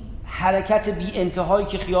این حرکت بی انتهایی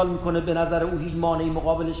که خیال میکنه به نظر او هیچ مانعی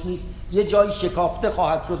مقابلش نیست، یه جایی شکافته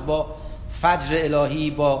خواهد شد با فجر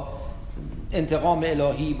الهی، با انتقام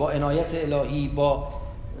الهی، با عنایت الهی، با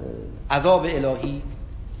عذاب الهی.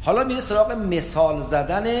 حالا میره سراغ مثال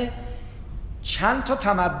زدن چند تا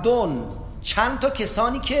تمدن، چند تا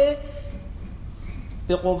کسانی که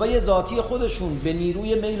به قوه ذاتی خودشون، به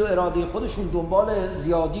نیروی میل و اراده خودشون دنبال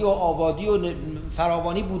زیادی و آبادی و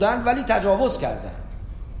فراوانی بودن، ولی تجاوز کردن،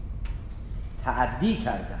 تعدی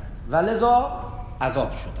کردن و لذا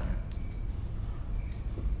عذاب شدند.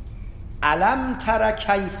 الم تر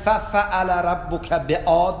کیف فعل ربک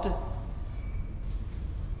بعاد،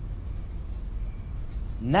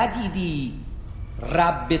 ندیدی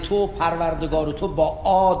رب تو، پروردگار تو با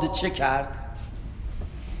عاد چه کرد؟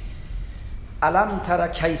 الم تر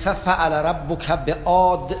کیف فعل ربک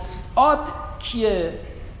بعاد. عاد کیه؟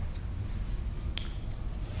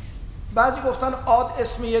 بعضی گفتن عاد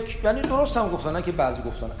اسم یک، یعنی درست هم گفتن، نه که بعضی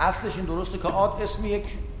گفتن اصلش این درسته که عاد اسم یک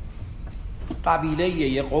قبیله،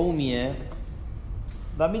 یه قومیه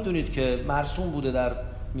و میدونید که مرسوم بوده در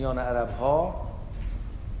میان عرب ها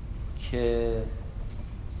که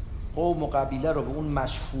قوم و قبیله رو به اون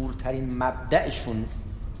مشهورترین مبدأشون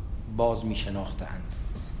باز میشناختند.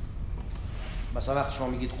 مثلا وقتی شما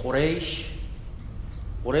میگید قریش،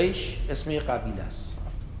 قریش اسم یک قبیله است.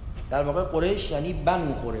 در واقع قریش یعنی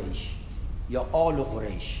بنو قریش یا آل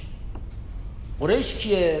قریش. قریش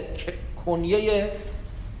کیه؟ کنیه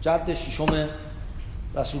جد ششم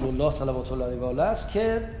رسول الله صلوات الله علیه و آله است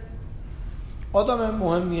که آدم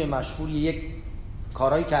مهمیه، مشهوری، یک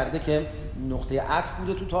کارایی کرده که نقطه عطف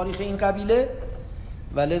بوده تو تاریخ این قبیله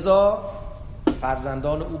و لذا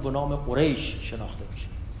فرزندان او به نام قریش شناخته میشه.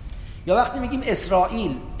 یا وقتی میگیم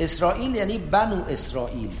اسرائیل، اسرائیل یعنی بنو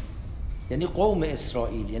اسرائیل، یعنی قوم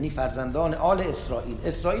اسرائیل، یعنی فرزندان آل اسرائیل.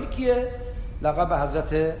 اسرائیل کیه؟ لقب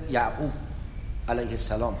حضرت یعقوب علیه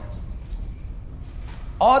السلام هست.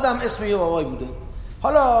 آدم اسم یه بابایی بوده.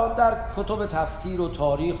 حالا در کتب تفسیر و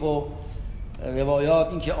تاریخ و روایات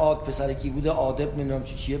این که عاد پسر کی بوده، عاد ابن نام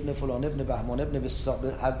چی ابن فلان ابن بهمان ابن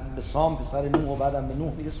به سام پسر نوح و بعدم به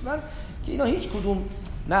نوح میرسونن که اینا هیچ کدوم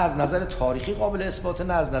نه از نظر تاریخی قابل اثبات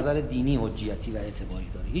نه از نظر دینی حجیتی و اعتباری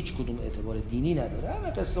داره. هیچ کدوم اعتبار دینی نداره.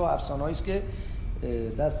 همه قصه و افسانه‌ای است که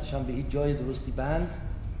دستش هم به هیچ جای درستی بند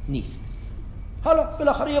نیست. حالا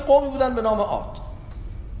بالاخره یه قومی بودن به نام عاد.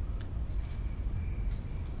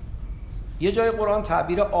 یه جای قرآن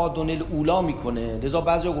تعبیر عادن الاولا میکنه، لذا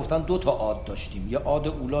بعضیا گفتن 2 تا عاد داشتیم، یه عاد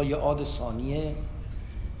اولا یه عاد ثانیه،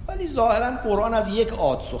 ولی ظاهرا قرآن از یک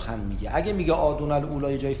عاد سخن میگه. اگه میگه عادن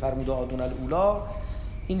الاولا، یه جایی فرموده عادن الاولا،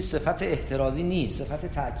 این صفت احترازی نیست، صفت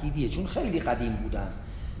تأکیدیه، چون خیلی قدیم بودن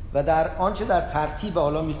و در آنچه در ترتیب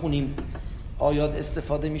حالا میخونیم آیات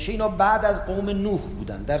استفاده میشه، اینا بعد از قوم نوح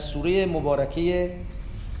بودن. در سوره مبارکه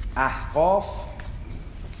احقاف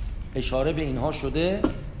اشاره به اینها شده.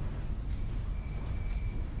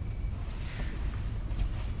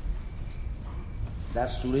 در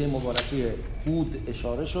سوره مبارکه هود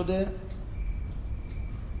اشاره شده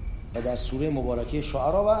و در سوره مبارکه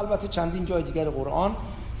شعرا و البته چندین جای دیگر قرآن.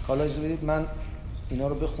 حالا اجازه بدید من اینا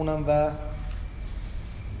رو بخونم و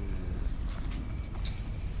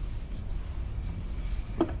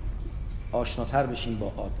آشناتر بشیم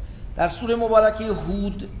با عاد. در سوره مبارکه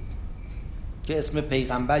هود که اسم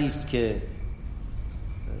پیغمبری است که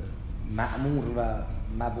مأمور و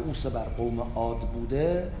مبعوث بر قوم عاد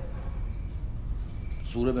بوده،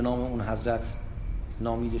 سوره به نام اون حضرت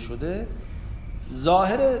نامیده شده.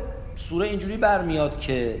 ظاهر سوره اینجوری برمیاد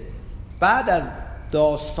که بعد از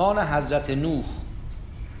داستان حضرت نوح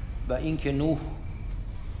و اینکه نوح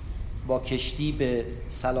با کشتی به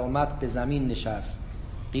سلامت به زمین نشست،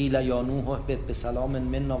 قیل یا نوح اهبط بسلام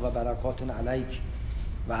منا و برکات علیک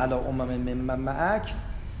و علی ممن معک،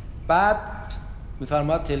 بعد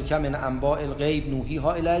میفرماد تلک من انباء الغیب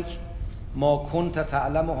نوحیها الیک ما کنت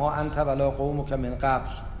تعلمها انت ولا قومک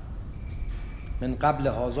من قبل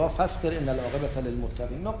هذا فاصبر ان العاقبة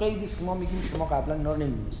للمتقین. اینا غیبی است که ما میگیم شما قبلا اینا رو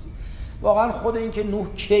نمیدونستید. واقعا خود این که نوح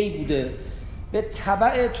کی بوده به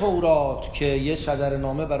تبع تورات که یه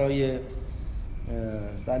شجره‌نامه برای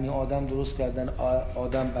بنی آدم درست کردن،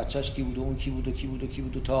 آدم بچهش کی بود و اون کی بود و کی بود و کی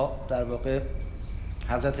بود و تا در واقع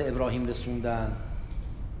حضرت ابراهیم رسوندن.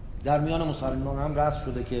 در میان مسلمان هم رسم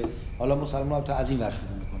شده که حالا مسلمان تا از این ور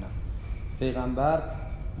شروع میکنن، پیغمبر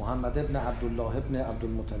محمد ابن عبدالله ابن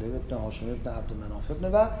عبدالمطلب ابن هاشم ابن عبدالمناف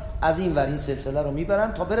ابن و از این ور این سلسله رو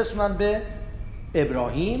میبرن تا برسونن به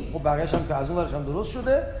ابراهیم. خب بقیه‌اش هم که از اون ورش هم درست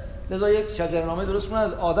شده، لذا یک شجره‌نامه درست کنن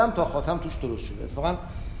از آدم تا خاتم توش درست شده. اتفاقا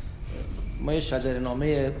ما یه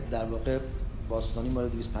شجره‌نامه در واقع باستانی مال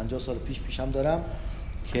 250 سال پیش هم دارم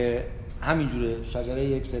که همینجوره، شجره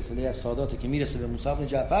یک سلسله از ساداته که میرسه به موسی بن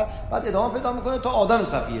جعفر، بعد ادامه پیدا میکنه تا آدم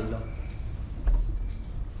صفی الله.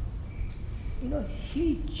 اینا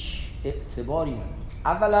هیچ اعتباری نداره.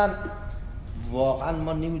 اولا واقعا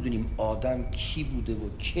ما نمیدونیم آدم کی بوده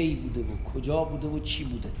و کی بوده و کجا بوده و چی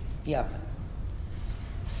بوده. این اول.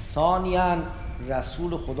 ثانیاً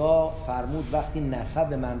رسول خدا فرمود وقتی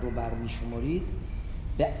نسب من رو برمیشمارید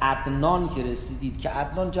به عدنان که رسیدید، که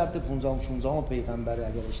عدنان جد 15 16 پیغمبره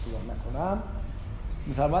اگر اشتباه نکنم،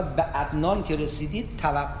 میفرماد به عدنان که رسیدید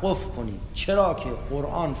توقف کنید. چرا که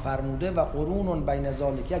قرآن فرموده و قرون بین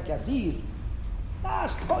ذالک کثیر،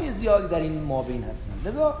 نسل‌های زیادی در این مابین هستن.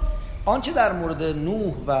 لذا آنچه در مورد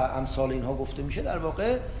نوح و امثال اینها گفته میشه در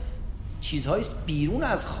واقع چیزهایی است بیرون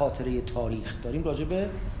از خاطره تاریخ. داریم راجع به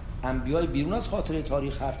انبیای بیرون از خاطره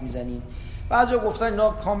تاریخ حرف میزنیم. بعضیا گفتن اینا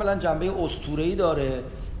کاملا جنبه اسطوره‌ای داره،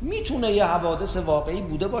 میتونه یه حوادث واقعی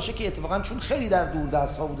بوده باشه که اتفاقا چون خیلی در دور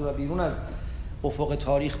دست‌ها بوده و بیرون از افق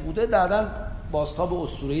تاریخ بوده، بعداً بازتاب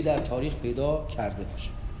اسطوره‌ای در تاریخ پیدا کرده باشه.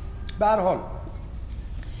 به هر حال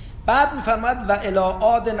بعد میفرماد و الی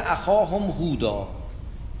عاد اخاهم هودا،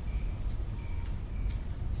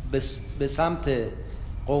 به سمت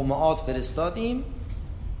قوم عاد فرستادیم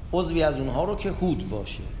عضوی از اونها رو که هود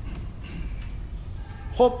باشه.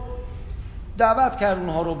 خب دعوت کرد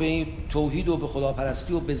اونها رو به توحید و به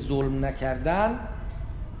خداپرستی و به ظلم نکردن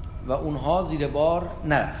و اونها زیر بار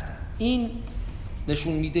نرفتن. این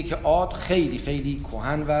نشون میده که عاد خیلی خیلی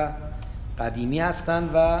کهن و قدیمی هستن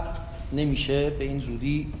و نمیشه به این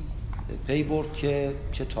زودی پی برد که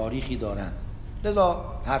چه تاریخی دارن. لذا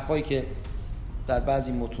حرفایی که در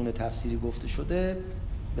بعضی متون تفسیری گفته شده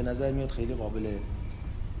به نظر میاد خیلی قابل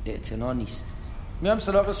اعتنا نیست. میام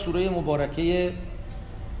سراغ سوره مبارکه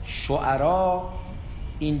شعرا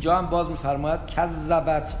اینجا هم باز میفرماید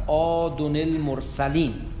کذبت عاد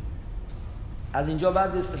المرسلین. از اینجا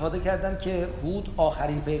بعضی استفاده کردن که هود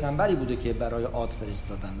آخرین پیغمبری بوده که برای عاد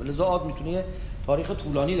فرستادن، ولذا عاد میتونه تاریخ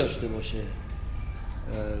طولانی داشته باشه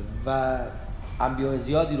و انبیاء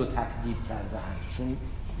زیادی رو تکذیب کردن، چون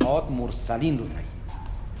عاد مرسلین رو تکذیب.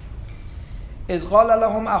 اذ قال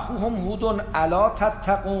لهم اخوهم هود الا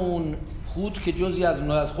تتقون. هود که جزئی از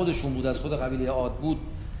اونها از خودشون بود، از خود قبیله عاد بود،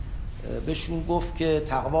 بهشون گفت که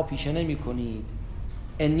تقوا پیشه نمی کنید.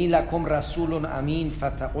 انی لکم رسول امین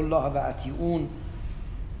فاتقوا الله و اطیعون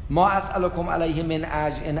ما اسألکم علیه من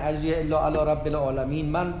اجر ان اجری الا علی رب العالمین.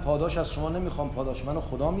 من پاداش از شما نمیخوام، پاداش منو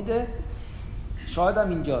خدا میده. شاهدم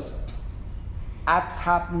اینجاست.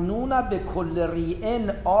 اتبنون بكل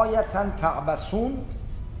ریء آیة تعبسون.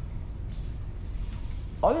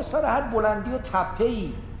 آیا سر هر بلندی و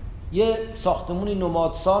تپه‌ای یه ساختمونی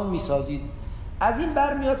نمادسان میسازید؟ از این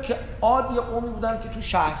برمیاد که عاد یه قومی بودن که تو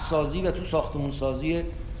شهرسازی و تو ساختمون سازی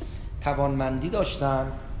توانمندی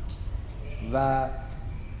داشتن و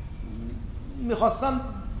میخواستن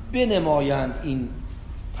بنمایند این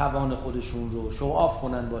توان خودشون رو، شو آف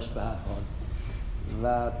کنن باش به هر حال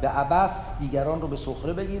و به عبث دیگران رو به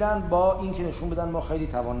سخره بگیرن با این که نشون بدن ما خیلی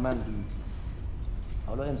توانمندیم.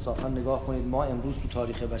 حالا انصافا نگاه کنید، ما امروز تو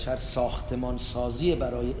تاریخ بشر ساختمان سازی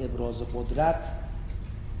برای ابراز قدرت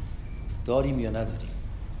داریم یا نداریم؟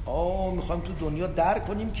 میخوایم تو دنیا درک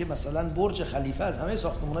کنیم که مثلا برج خلیفه از همه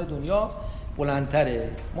ساختمان‌های دنیا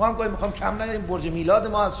بلندتره. ما هم گاهی میخوایم کم نگیریم، برج میلاد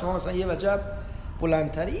ما از شما مثلا یه وجب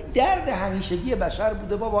بلندتره. این درد همیشگی بشر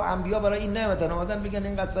بوده. با انبیا برای این اومدن بگن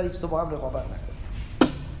اینقدر سر هیچ تو با هم رقابت نکنید.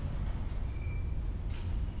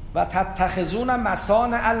 و تتخذون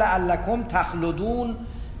مصانع لعلکم تخلدون.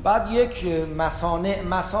 بعد یک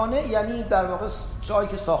مصانع یعنی در واقع جایی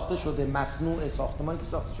که ساخته شده، مصنوع ساختمانی که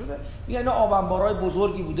ساخته شده، یعنی آب انبارهای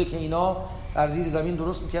بزرگی بوده که اینا در زیر زمین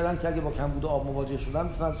درست میکردن که اگه با کمبود آب مواجه شدن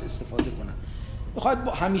بتونن ازش استفاده کنن. میخواید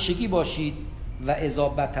همیشگی باشید و اذا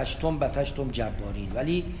بتشتم جبارین،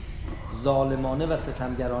 ولی ظالمانه و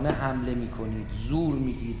ستمگرانه حمله میکنید، زور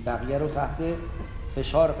میگید، بقیه رو تحت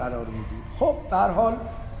فشار قرار میدید. خب به هر حال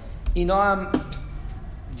اینا هم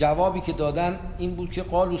جوابی که دادن این بود که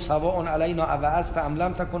قالوا سواء علینا اوعظت ام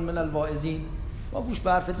لم تکن من الواعظین. ما گوش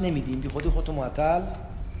به حرفت نمیدیم، بی خودی خودتو معطل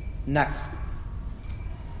نکن.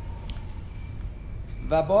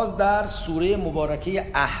 و باز در سوره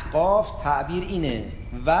مبارکه احقاف تعبیر اینه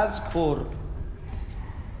وذکر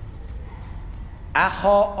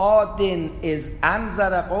اخا عاد اذ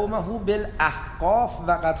انذر قومه بالاحقاف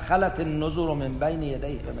و قد خلت النذر من بین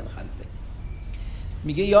یدیه و من خلفه.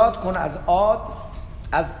 میگه یاد کن از عاد،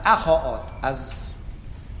 از اخا عاد. از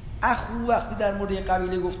اخو وقتی در مورد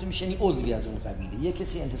قبیله گفته میشه یعنی عضوی از اون قبیله، یه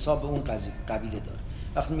کسی انتساب به اون قبیله داره.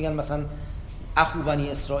 وقتی میگن مثلا اخو بنی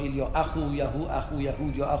اسرائیل یا اخو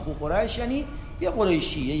یهود یا اخو قریش، یعنی یه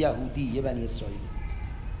قریشی، یه یهودی، یه بنی اسرائیل.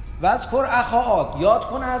 وذکر اخا عاد، یاد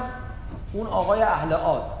کن از اون آقای اهل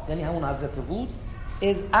عاد، یعنی همون حضرت هود.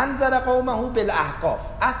 اذ انذر قومه بالاحقاف.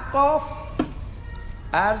 احقاف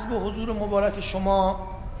عرض به حضور مبارک شما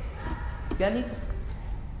یعنی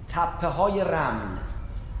تپه های رمل.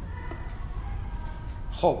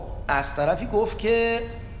 خب از طرفی گفت که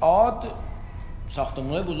عاد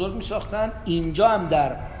ساختمان‌های بزرگ می ساختن. اینجا هم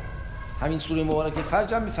در همین سوره مبارکه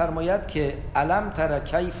فجر هم می‌فرماید که الم تر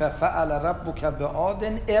کیف فعل ربک بعاد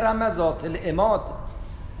ارم ذات العماد.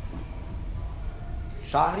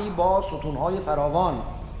 شهری با ستون‌های فراوان،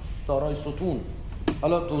 دارای ستون.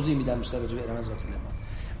 حالا توضیح میدم بیشتر راجع به ارم ذات العماد.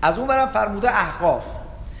 از اون برم فرموده احقاف.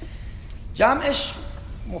 جمعش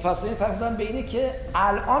مفسرین فرمودن به اینه که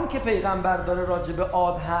الان که پیغمبر داره راجع به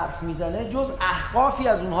عاد حرف میزنه جز احقافی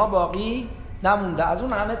از اونها باقی نمونده. از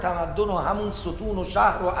اون همه تمدن و همون ستون و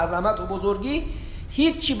شهر و عظمت و بزرگی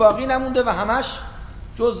هیچی باقی نمونده و همش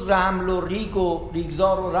جز رمل و ریگ و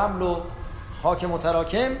ریگزار و رمل و خاک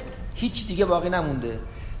متراکم هیچ دیگه باقی نمونده.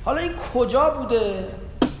 حالا این کجا بوده؟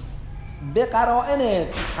 به قرائن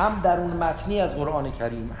هم درون متنی از قرآن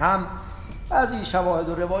کریم هم بعضی شواهد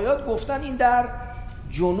و روایات گفتن این در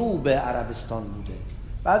جنوب عربستان بوده،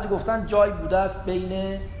 بعضی گفتن جای بوده است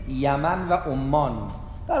بین یمن و عمان،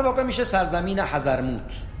 در واقع میشه سرزمین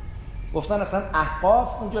حضرموت. گفتن اصلا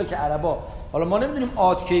احقاف اون جایی که عربا، حالا ما نمیدونیم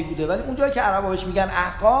عاد کی بوده، ولی اون جایی که عربا بهش میگن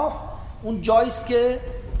احقاف اون جاییست که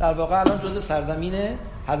در واقع الان جزء سرزمین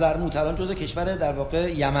حضرموت، الان جزء کشور در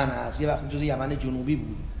واقع یمن هست. یه وقت جزء یمن جنوبی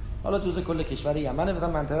بود، حالا جزء کل کشور یمنه. مثلا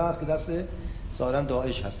منطقه هست که دست ظاهرا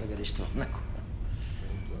داعش هست اگر اشتباه نکنم.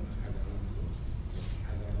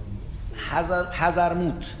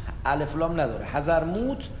 حضرموت الف لام نداره.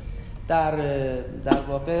 حضرموت در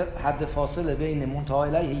واقع حد فاصله بین منتهی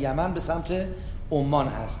الیه یمن به سمت عمان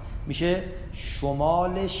هست. میشه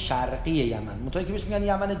شمال شرقی یمن. منتها که بهش میگن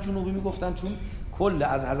یمن جنوبی میگفتن چون کل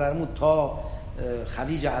از حضرموت تا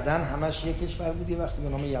خلیج عدن همش یک کشور بود، یه وقتی به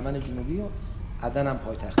نام یمن جنوبی و عدن هم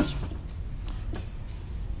پایتختش بود.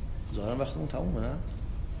 ظاهرا وقتمون تمومه، نه؟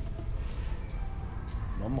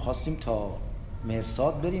 ما می‌خواستیم تا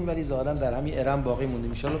مرصاد بریم ولی ظاهرا در همین ارم باقی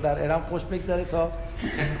موندیم. ان شاءالله در ارم خوش بگذره تا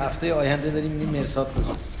هفته آینده بریم ببینیم مرصاد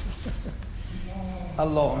کجاست.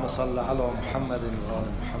 اللهم صل علی محمد و آل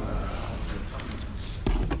محمد.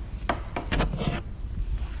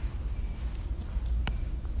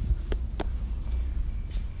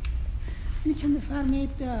 اینی که می‌فرمایید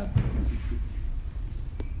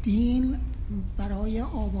دین برای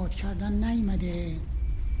آباد کردن نیامده،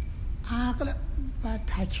 عقل و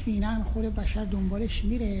تکویناً خود بشر دنبالش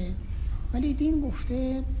میره، ولی دین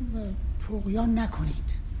گفته طغیان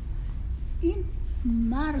نکنید. این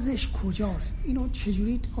مرزش کجاست؟ اینو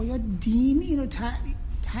چجوری، آیا دین اینو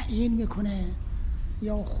تعیین میکنه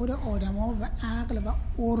یا خود آدما و عقل و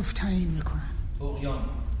عرف تعیین میکنن؟ طغیان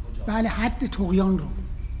کجاست؟ بله، حد طغیان رو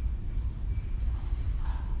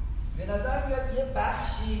به نظر میاد یه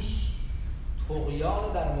بخشیش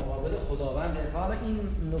طغیان در مقابل خداوند. حالا این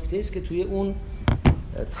نکته است که توی اون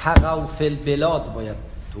تقوا فی البلاد باید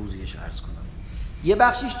توضیحش عرض کنم. یه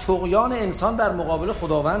بخشیش طغیان انسان در مقابل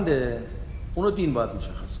خداونده، اونو دین باید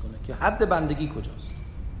مشخص کنه که حد بندگی کجاست.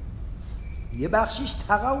 یه بخشیش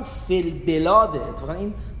تقوا فی البلاده. اتفاقا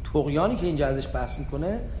این طغیانی که اینجا ازش بحث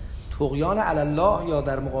میکنه طغیان علی الله یا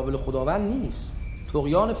در مقابل خداوند نیست،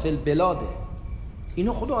 طغیان فی البلاده.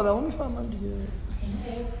 اینو خود آدما میفهمن دیگه.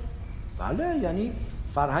 بله، یعنی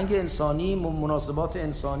فرهنگ انسانی، مناسبات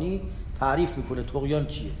انسانی تعریف میکنه طغیان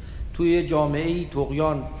چیه. توی جامعه‌ای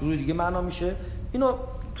طغیان جور دیگه معنا میشه. اینو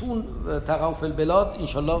تو تقوا فی البلاد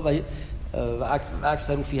انشالله و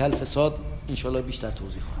اکثر فیها الفساد انشالله بیشتر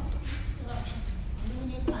توضیح خواهم داد.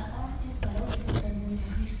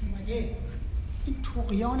 این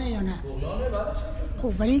طغیانه یا نه؟ طغیانه بعدش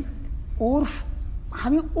خب ولی عرف،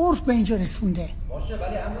 همین عرف به اینجا رسونده باشه،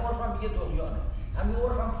 ولی همین عرف هم میگه طغیانه. همین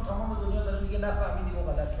عرف هم تو تمام دنیا داره میگه نفهمیدیم و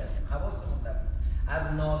غلط کردیم، حواسمون نبود،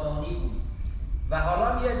 از نادانی بود و حالا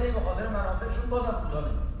هم یه عده‌ای به خاطر منافعشون بازم کوتاه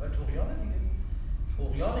نمی‌کنه. ولی طغیانه دیگه.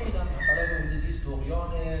 طغیان اینم بلای محیط زیست،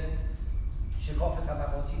 طغیان شکاف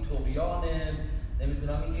طبقاتی، طغیان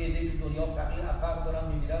نمیدونم اینکه یه عده‌ای تو دنیا فقیر افقر دارن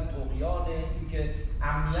میمیرن، طغیان اینکه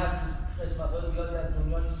امنیت قسمت‌های زیادی از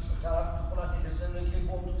دنیا نیست، طرف تو خونش نشسته که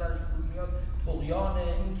بمب تو سرش فرود میاد، طغیان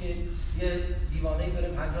اینکه یه دیوانه‌ای بره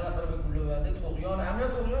 50 نفر به گلوله ببنده، طغیان همین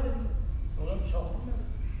طغیان دیگه. طغیان شاخون میاد.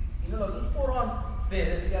 اینو لازم قرآن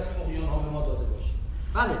فهرستی از طغیان‌ها به ما داده باشه.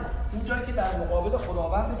 بله، اون جایی که در مقابل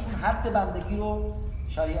خداوند، چون حد بندگی رو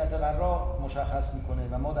شریعت قرا مشخص میکنه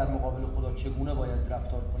و ما در مقابل خدا چگونه باید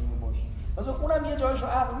رفتار کنیم و باشیم. مثلا اونم یه جایشو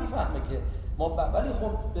عقل میفهمه که ما ولی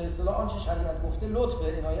خب به اصطلاح آنچه شریعت گفته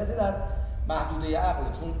لطفه، عنایت در محدوده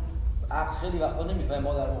عقل، چون عقل خیلی وقتا نمیفهمه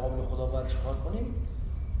ما در مقابل خدا باید چیکار کنیم.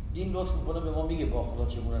 دین لطف میکنه به ما میگه با خدا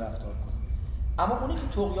چگونه رفتار کنیم. اما اونی که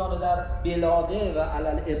طغیان در بلاده و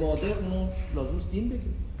علل عباده، اونو لازم دین بگه.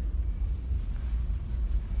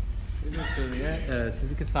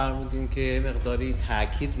 چیزی که فرمودین که مقداری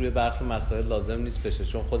تاکید روی برخی مسائل لازم نیست بشه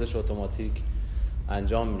چون خودش اتوماتیک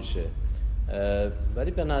انجام میشه،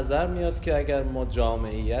 ولی به نظر میاد که اگر ما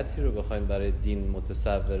جامعیتی رو بخوایم برای دین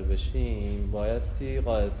متصور بشیم بایستی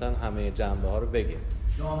قاعدتاً همه جنبه ها رو بگیم.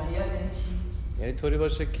 جامعیت یعنی چی؟ یعنی طوری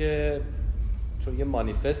باشه که چون یه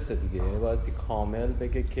مانیفست دیگه، یعنی بایستی کامل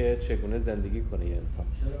بگه که چگونه زندگی کنه یه انسان.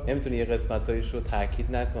 نمیتونه یه قسمتایش رو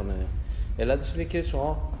تاکید نکنه. علتش اینه که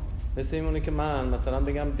شما مثل اینونه که من مثلا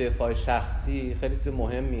بگم دفاع شخصی خیلی چیز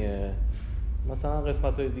مهمیه، مثلا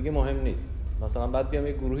قسمت‌های دیگه مهم نیست. مثلا بعد بیام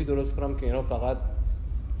یه گروهی درست کنم که اینا فقط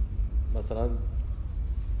مثلا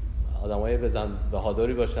آدمای بزن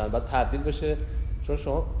بهادری باشن، بعد تبدیل بشه. چون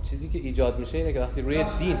شما چیزی که ایجاد میشه اینه که وقتی روی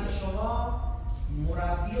دین شما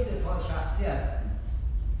مربی دفاع شخصی هستی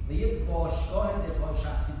و یه باشگاه دفاع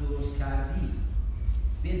شخصی درست کردی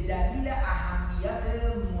به دلیل اهمیت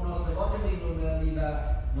مناسبات بین‌المللی و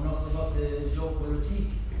مناسبات ژئوپلیتیک،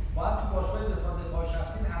 باید تو باشگاه دفاع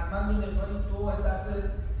شخصی حتما این مقداری تو درس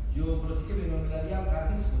ژئوپلیتیک بین‌المللی هم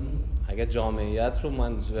تدریس کنی. اگه جامعیت رو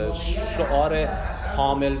من شعار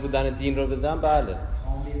کامل بودن دین رو بدم، بله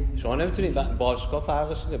شما نمیتونید. باشگاه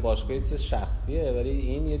فرقش اینه، باشگاه یه چیز شخصیه ولی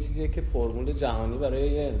این یه چیزیه که فرمول جهانی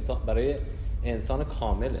برای انسان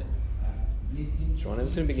کامله. شما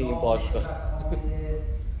نمیتونید بگید این باشگاه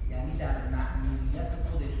یعنی در معنویت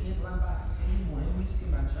خودش. این من بحث خیلی مهمی است که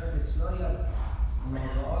منشأ بسیاری از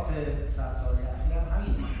منازعات 100 ساله اخیر هم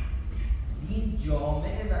همین است. دین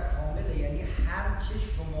جامع و کامله، یعنی هر چه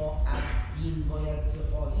شما از دین باید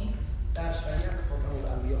بخواهید در شریعت خاتم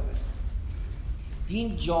الانبیا هست.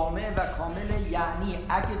 دین جامع و کامل، یعنی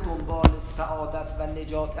اگه دنبال سعادت و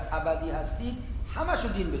نجات ابدی هستید همشو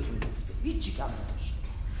دین بهتون گفته، هیچی کم نداشت.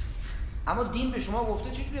 اما دین به شما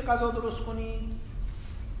گفته چجوری غذا درست کنید،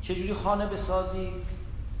 چجوری خانه بسازید.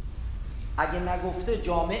 اگه نگفته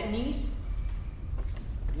جامع نیست،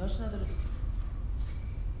 نیاز نداره.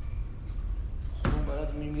 خودمون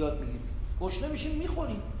باید میریم یاد بگیریم، گشنه میشیم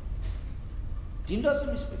میخوریم، دین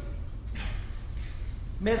لازم نیست بگیم.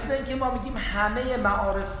 مثل اینکه ما میگیم همه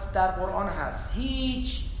معارف در قرآن هست،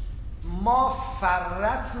 هیچ ما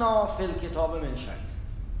فرطنا فی الکتاب من شیء،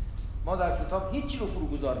 ما در کتاب هیچی رو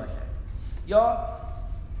فروگذار نکردیم. یا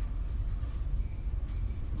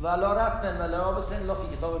ولا رطن ولا یابس الا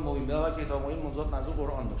فی کتاب مبین، برای کتاب مبین منظور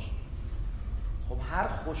قرآن باشه. خب هر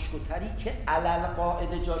خشک و تری که علل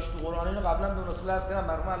قاعده جاش تو قرآن، اینو قبلا به رسول الله کردم،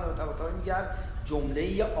 مرحوم علامه طباطبایی میگه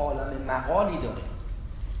جمله عالم مقالی داره.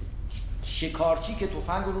 شکارچی که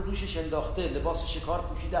تفنگ رو دوشش انداخته، لباس شکار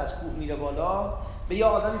پوشیده، از کوه میره بالا، به یه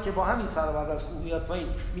آدمی که با همین سر و وضع از کوه میاد پایین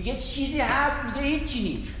میگه چیزی هست، میگه هیچی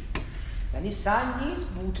نیست. یعنی سنگ نیست،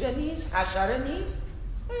 بوته نیست، حشره نیست،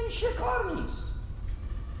 این شکار نیست.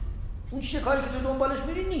 اون شکاری که تو دنبالش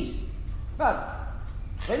میری نیست. بعد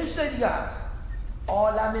خیلی چیزای دیگه هست.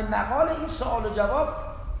 عالم مقال این سوال و جواب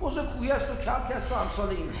بز کوهی است و کبک است و امثال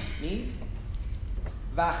این نیست.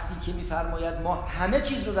 وقتی که میفرماید ما همه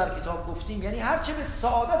چیز رو در کتاب گفتیم، یعنی هر چه به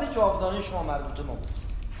سعادت جاودانه شما مربوطه ما گفتیم.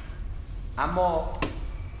 اما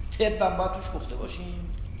طب هم باید توش گفته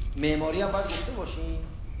باشیم، معماری هم باید گفته باشیم،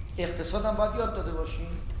 اقتصاد هم باید یاد داده باشیم.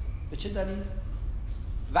 به چه دلیل؟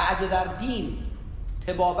 و اگه در دین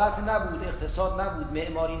طبابت نبود، اقتصاد نبود،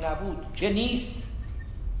 معماری نبود، که نیست،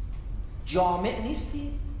 جامع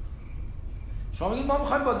نیستی. شما میگید ما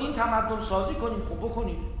میخوایم با دین تمدن سازی کنیم، خب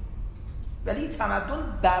بکنیم، ولی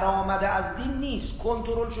تمدن برآمده از دین نیست،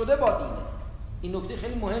 کنترل شده با دینه. این نکته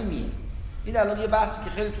خیلی مهمیه. این الان یه بحثی که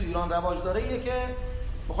خیلی تو ایران رواج داره اینه که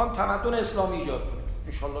میخوام تمدن اسلامی ایجاد کنیم.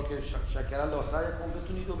 انشالله که شکرالله سعیکم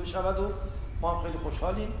بتونید و بشود و ما هم خیلی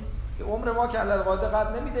خوشحالیم که عمر ما که علالقاعده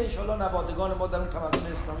قد نمیده، انشالله نوادگان ما در اون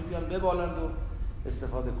تمدن اسلامی بیان ببالند و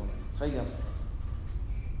استفاده کنند. خیلی هم.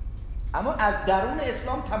 اما از درون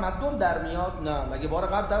اسلام تمدن در میاد؟ نه. مگه بار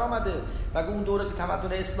قبل در آمده؟ مگه اون دوره که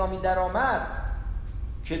تمدن اسلامی در آمد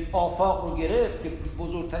که آفاق رو گرفت، که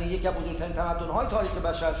یکی از بزرگترین تمدن‌های تاریخ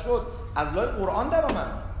بشر شد، از لای قرآن در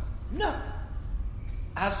آمد؟ نه.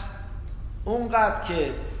 از اونقدر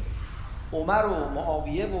که عمر و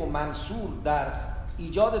معاویه و منصور در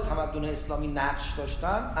ایجاد تمدن اسلامی نقش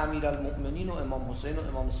داشتن، امیرالمؤمنین و امام حسین و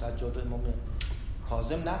امام سجاد و امام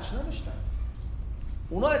کاظم نقش نداشتن.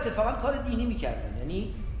 اونا اتفاقا کار دینی میکردن، یعنی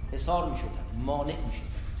حصار میشدن، مانع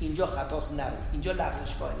میشدن. اینجا خطاست نرو، اینجا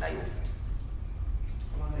لغزشگاه نیفت.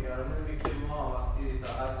 ما نگران اینه که ما وقتی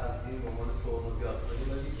فقط از دین به عنوان ترمز یاد کنیم،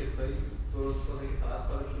 ولی کسایی درست کنه که فقط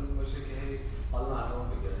کارشون این باشه که هی حال مردم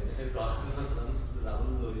بگیرن، یعنی خیلی راحت مثلا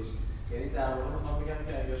زبان دوریش. یعنی در واقع میخوام بگم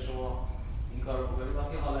که اگر شما این کارو بکنید،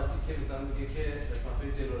 وقتی حالتی که مثلا میگه که قسمت‌های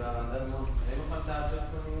جلو رونده رو ما نمیخوایم ترجیح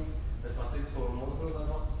کنیم، قسمت‌های ترمز رو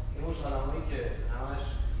ما این مشالمایی که همش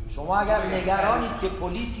شما اگر نگرانید که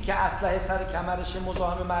پلیسی که اسلحه سر کمرش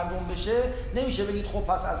مزاحم مردم بشه، نمیشه بگید خب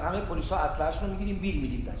پس از همه پلیسا اسلحه‌شون رو میگیریم بیل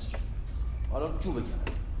میدیم دستشون. حالا جو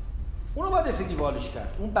بکنن. اونو باید افکتی بالش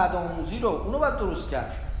کرد. اون بدآموزی رو اونو باید درست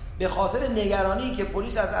کرد. به خاطر نگرانی که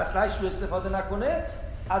پلیس از اسلحه‌اش سوء استفاده نکنه،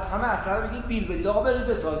 از همه اسلحه رو بگید بیل بدید. آقا برید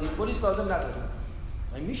بسازید. پلیس لازم نداره.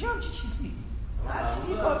 میشه هم چیزی. هر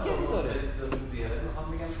چیزی کارکردی داره.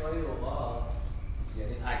 میخوام بگم گاهی اوقات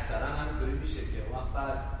یعنی اکثرا همینطوری میشه که وقت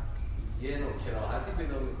بعد یه نوع کراهتی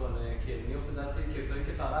پیدا میکنه که میفته دست کسایی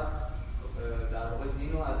که فقط در واقع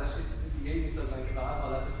دین رو ازش یه چیز دیگه میسازن که فقط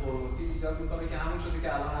حالت ترمزی ایجاد میکنه که همون شده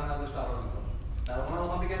که الان هم ازش فرار میکنه. در واقع من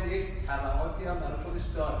میخوام بگم یک طبقاتی هم برای خودش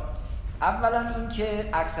داره. اولا اینکه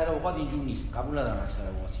اکثر اوقات اینجور نیست، قبول ندارم اکثر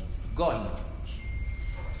اوقات گاهی اینجور میشه.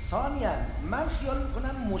 ثانیاً من خیال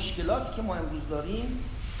میکنم مشکلاتی که ما امروز داریم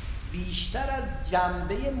بیشتر از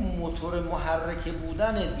جنبه موتور محرک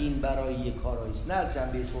بودن دین برای یک کارایی است، نه از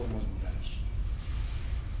جنبه ترمز بودنش.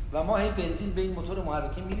 و ما هی بنزین به این موتور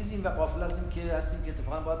محرکه میریزیم و غافل از این که هستیم که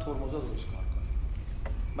اتفاقا باید ترمزا درست کار کنیم.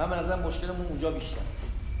 من به نظرم مشکلمون اونجا بیشتره.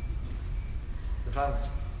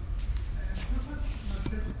 بفرمایید.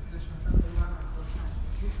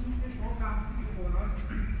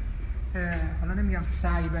 حالا نمیگم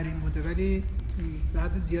سعی بر این بوده، ولی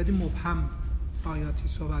بعد زیادی مبهم آیاتی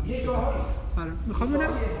صحبت میشه. میخوام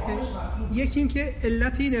ببینم یکی این که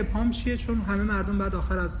علت این ابهام چیه، چون همه مردم بعد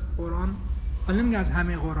آخر از قرآن، حالا نمیگم از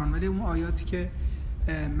همه قرآن، ولی اون آیاتی که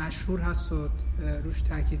مشهور هست و روش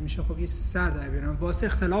تاکید میشه خب یه سر در بیارن، واسه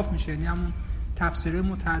اختلاف میشه، یعنی همون تفسیر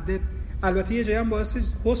متعدد. البته یه جایی هم باعث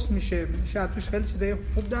حسن میشه، شاید توش خیلی چیزای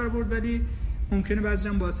خوب در آورد، ولی ممکنه بعضی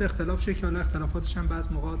هم باعث اختلاف شه که حالا اختلافاتش هم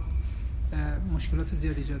بعض موقع مشکلات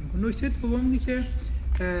زیاد ایجاد میکنه. نکته دوم اینه که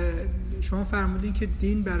شما فرمودین که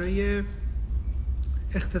دین برای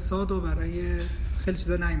اقتصاد و برای خیلی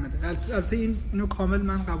چیزا نیومده. البته اینو کامل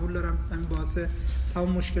من قبول دارم. همین باعث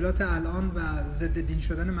تمام مشکلات الان و ضد دین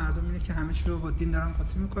شدن مردم اینه که همه چیز رو با دین دارن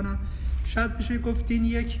قاطی میکنن. شاید بشه گفت دین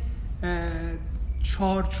یک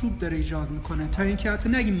چارچوب داره ایجاد میکنه تا اینکه حتی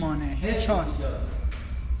نگیم مانع،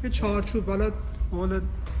 یه چارچوب. حالا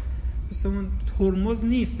مثلا ترمز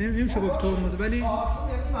نیست، نمیشه گفت ترمز، ولی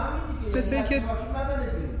مثل اینکه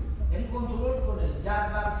یعنی کنترل کنه،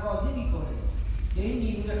 جدول سازی میکنه، یعنی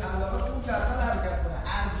نیروی خلاقات اون جدول حرکت کنه،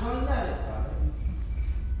 هر جایی نره.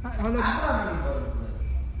 حالا همین کارو میکنه.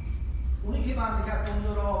 اونی که مملکت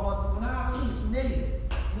دنیا رو آباد میکنه عقل نیست، نیله،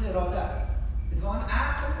 اون اراده است. اتفاقا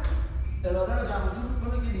عقل اراده رو جمع جور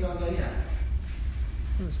میکنه که ویرانگری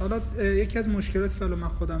هست. حالا یکی از مشکلاتی که حالا من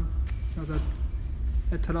خودم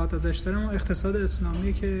اطلاعات ازش دارم اقتصاد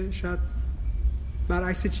اسلامی که شاید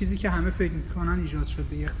برعکس چیزی که همه فکر میکنن ایجاد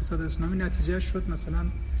شده. اقتصاد اسلامی نتیجه شد مثلا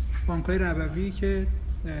بانک‌های ربوی که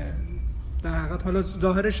در حقیقت حالا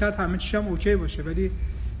ظاهرش شاید همه چیش هم اوکی باشه، ولی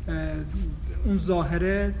اون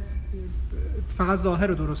ظاهره فقط ظاهر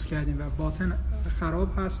رو درست کردیم و باطن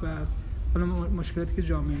خراب هست و حالا مشکلاتی که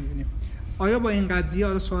جامعه می‌بینیم. آیا با این قضیه،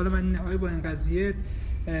 حالا سوال من اینه، آیا با این قضیه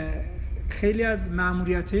خیلی از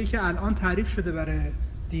مأموریتایی که الان تعریف شده برای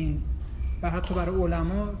دین و حتی برای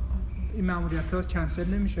علما این مأموریت‌ها کنسل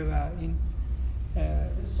نمیشه و این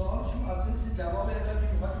سوال شما از جنس جواب اگر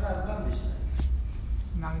که میخواد از من بشنه.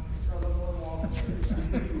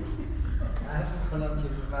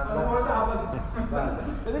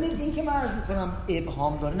 ببینید این که من عرض میکنم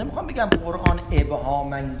ابهام داره، نمیخوام بگم قرآن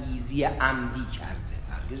ابهام انگیزی عمدی کرده،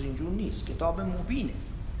 هرگز اینجور نیست. کتاب مبینه،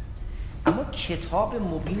 اما کتاب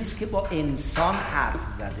مبینی است که با انسان حرف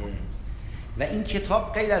زده و این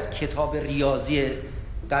کتاب غیر از کتاب ریاضی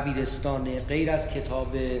دبیرستانه، غیر از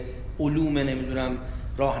کتاب علوم نمیدونم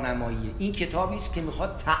راهنماییه. این کتابی است که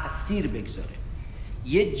میخواد تأثیر بگذاره،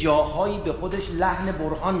 یه جاهایی به خودش لحن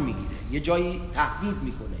برهان میگیره، یه جایی تهدید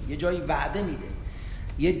میکنه، یه جایی وعده میده،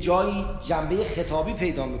 یه جایی جنبه خطابی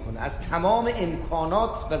پیدا میکنه، از تمام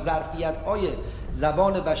امکانات و ظرفیت‌های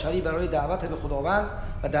زبان بشری برای دعوت به خداوند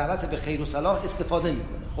و دعوت به خیر و صلاح استفاده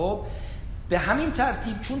میکنه. خب به همین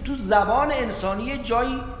ترتیب چون تو زبان انسانی یه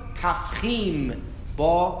جایی تفخیم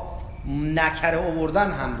با نکره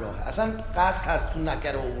آوردن همراهه، اصلا قصد هست تو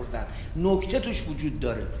نکره آوردن، نکته توش وجود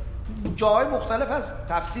داره. جاهای مختلف از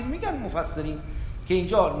تفسیر میگن مفسرین که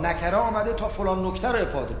اینجا نکره آمده تا فلان نکته رو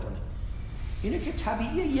افاده کنه. اینه که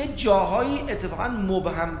طبیعیه یه جاهایی اتفاقا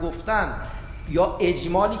مبهم گفتن یا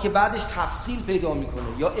اجمالی که بعدش تفصیل پیدا میکنه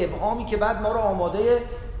یا ابهامی که بعد ما رو آماده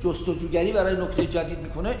جستجوگری برای نکته جدید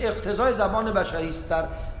میکنه، اقتضای زبان بشری است. در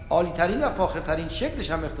عالی ترین و فاخرترین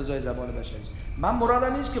شکلش هم اقتضای زبان بشری است. من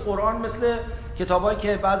مرادم نیست که قرآن مثل کتابایی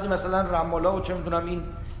که بعضی مثلا رمالا و چه میدونم این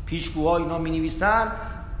پیشگوها اینا مینویسن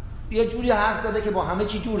یه جوری حرف زده که با همه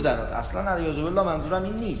چی جور درآد. اصلا علیاذ بالله منظورم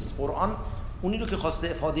این نیست. قرآن اونی رو که خواسته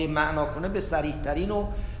افاده معنا کنه به صریح‌ترین و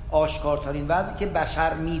آشکارترین وضعی که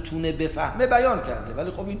بشر میتونه بفهمه بیان کرده،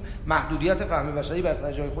 ولی خب این محدودیت فهم بشری بر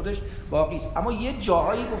سر جای خودش باقی است. اما یه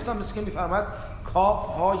جاهایی گفتم مثل که میفرماد کاف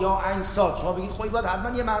ها یا عین صاد، شما بگید خب باید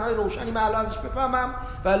حتما یه معنای روشنی من ازش بفهمم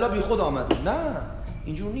و الا بی خود آمده. نه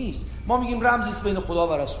اینجور نیست. ما میگیم رمزی است بین خدا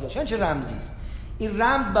و رسولش. یعنی چه رمزی است؟ این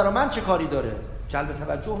رمز برای من چه کاری داره؟ جلب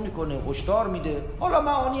توجه میکنه، هشدار میده، حالا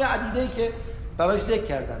معانی عدیده‌ای که برایش ذکر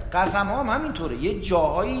کردن. قسم ها هم همینطوره. یه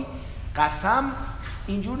جاهایی قسم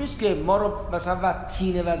اینجور نیست که ما رو مثلا و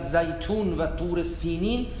تین و زیتون و طور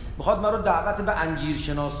سینین میخواد ما رو دعوت به انجیر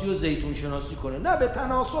شناسی و زیتون شناسی کنه. نه، به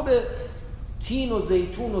تناسب تین و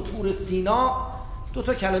زیتون و طور سینا دو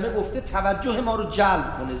تا کلمه گفته توجه ما رو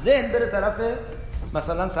جلب کنه، ذهن بره طرف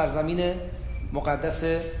مثلا سرزمین مقدس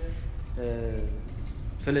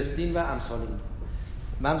فلسطین و امثال این.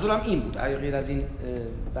 منظورم این بود. اگه غیر از این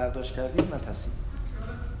برداشت کردید من تصحیح.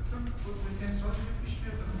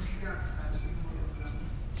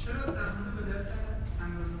 چرا در مورد ولایت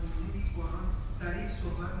امیرالمومنین قرآن صریح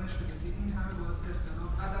صحبت نشده که این همه باعث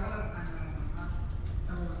اختلاف حداقل از امیرالمومنین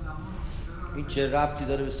تمام زمان؟ این چه ربطی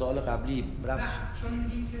داره به سوال قبلی؟ نه، چون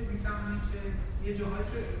میگیم که میفهمن که یه جاهایی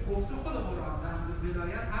که گفته خود قرآن در مورد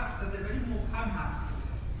ولایت حرف زده ولی مبهم حرف زده،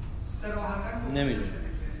 صراحتاً گفته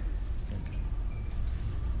نشده.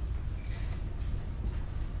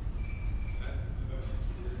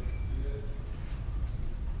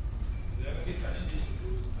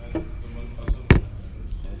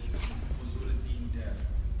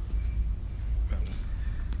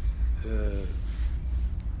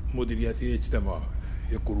 مدیریت اجتماع،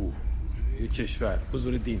 یه گروه، یه کشور،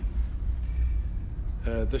 حضور دین.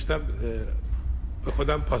 داشتم به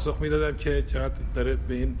خودم پاسخ میدادم که چقدر داره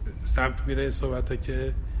به این سمت میره این صحبت‌ها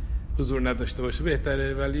که حضور نداشته باشه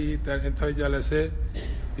بهتره، ولی در انتهای جلسه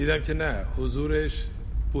دیدم که نه، حضورش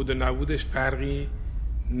بود و نبودش فرقی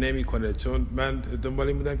نمیکنه، چون من دنبال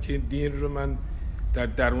این بودم که این دین رو من در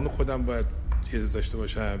درون خودم باید چیز داشته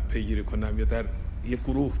باشم، پیگیری کنم، یا در یک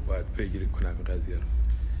گروه باید پیگیری کنم این قضیه رو.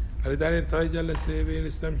 ولی در انتهای جلسه به این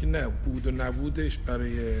رسیدم که نه، بود و نبودش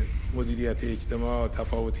برای مدیریت اجتماع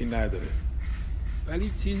تفاوتی نداره.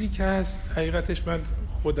 ولی چیزی که هست حقیقتش من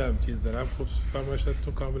خودم چیز دارم. خب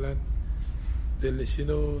فرمایشاتتون کاملا دلنشین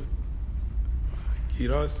و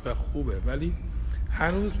گیراست و خوبه، ولی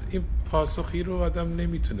هنوز این پاسخی رو آدم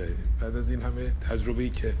نمیتونه بعد از این همه تجربه‌ای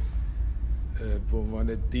که به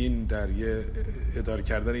عنوان دین در یه اداره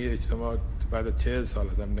کردن یه اجتماع بعد از 40 سال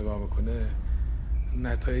آدم نگاه میکنه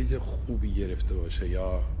نتایج خوبی گرفته باشه،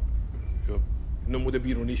 یا نمود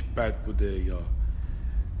بیرونیش بد بوده یا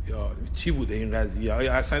چی بوده این قضیه،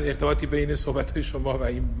 آیا اصلا ارتباطی بین صحبت شما و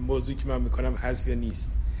این موضوعی که من میکنم هست یا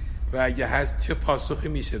نیست، و اگه هست چه پاسخی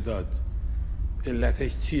میشه داد،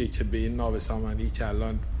 علتش چیه که به این نابسامانی که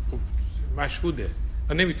الان مشهوده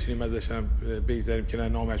و نمیتونیم ازش هم بگذاریم که نه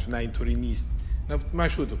نامشهود، نه اینطوری نیست، نه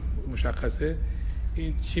مشهود مشخصه،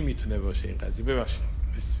 این چی میتونه باشه این قضیه؟ ببخشید.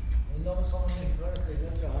 مرسی. این نابسامانی استقلال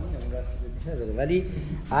جهانی هم نداره، ولی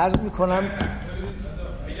عرض میکنم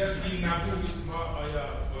اگر دین نبود ما آیا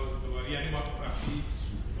دوباره، یعنی ما وقتی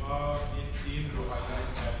ما این دین رو حالا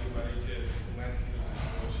کردیم برای که حکومت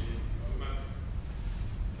داشته باشیم، من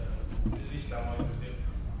لیست هم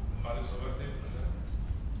خارج صحبت نمی‌کنم،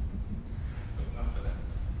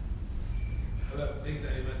 حالا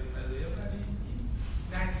بگذاریم از این قضیه، ولی این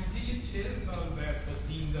نتیجه 40 سال بعد با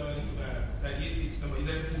دینداری و در یک اجتماعی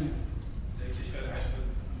در بود در کشور 80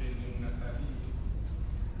 میلیون نفری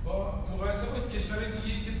با مقایسه با کشور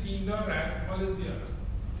دیگه‌ای که دیندارن، مالزیا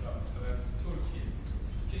یا مثلا ترکیه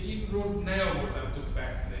که این رو نیاوردن تو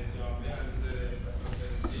بطن جامعه انظره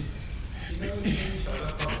اینا رو دیگه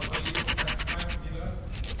انشاءالله با اینا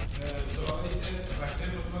سوالی که وقتی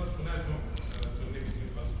لقمات خونه تو نمیتونی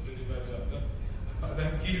پاسخ بدی و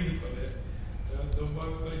آدم گیر میکنه، دنبال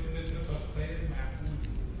میکنه که نتونه پاسخهای معقول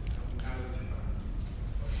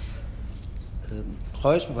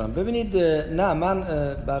خواهش میکنم. ببینید، نه، من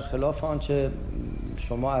برخلاف آنچه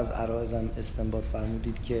شما از عرایزم استنباط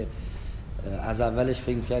فرمودید که از اولش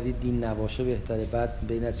فکر کردید دین نباشه بهتره، بعد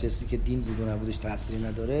به این نتیجه رسیدید که دین بود و نبودش تأثیری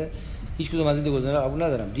نداره، هیچ کدوم از این دو گزینه رو قبول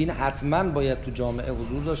ندارم. دین حتما باید تو جامعه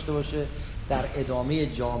حضور داشته باشه، در ادامه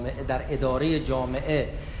جامعه، در اداره جامعه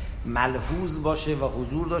ملحوظ باشه و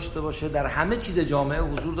حضور داشته باشه، در همه چیز جامعه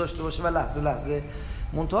حضور داشته باشه و لحظه لحظه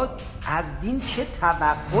منتها از دین چه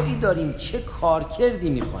توقعی داریم، چه کارکردی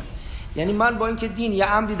میخوایم. یعنی من با اینکه دین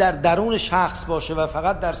یه امری در درون شخص باشه و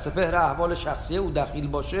فقط در سپهر احوال شخصیه او دخیل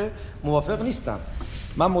باشه موافق نیستم.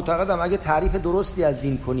 من معتقدم اگه تعریف درستی از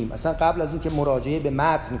دین کنیم، اصلا قبل از اینکه مراجعه به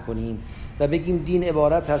متن کنیم و بگیم دین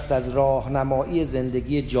عبارت هست از راهنمایی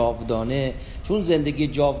زندگی جاودانه، چون زندگی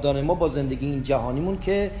جاودانه ما با زندگی این جهانیمون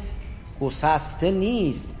که گسسته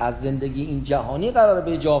نیست، از زندگی این جهانی قراره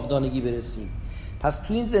به جاودانگی برسیم. پس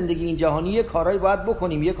تو این زندگی این جهانی یه کارهایی باید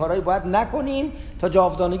بکنیم، یه کارهایی باید نکنیم تا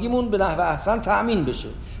جاودانگیمون به نحو احسن تأمین بشه.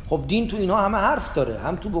 خب دین تو اینها همه حرف داره،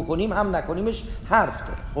 هم تو بکنیم هم نکنیمش حرف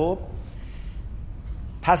داره. خب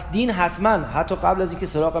پس دین حتما، حتی قبل از اینکه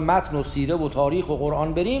سراغ متن و سیره و تاریخ و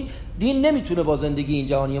قرآن بریم، دین نمیتونه با زندگی این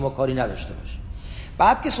جهانی ما کاری نداشته باشه.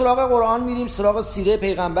 بعد که سراغ قرآن میریم، سراغ سیره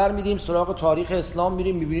پیغمبر میریم، سراغ تاریخ اسلام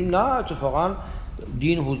میریم، میبینیم نه اتفاقا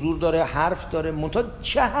دین حضور داره، حرف داره. منتها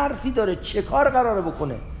چه حرفی داره، چه کار قراره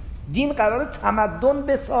بکنه؟ دین قراره تمدن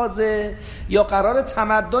بسازه یا قراره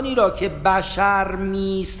تمدنی را که بشر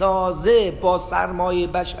میسازه با سرمایه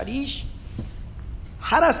بشریش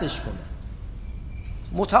هرسش کنه،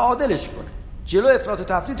 متعادلش کنه، جلو افراط و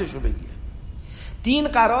تفریطش رو بگیره؟ دین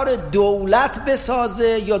قرار دولت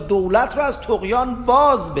بسازه یا دولت رو از طغیان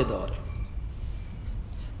باز بداره؟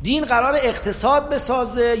 دین قرار اقتصاد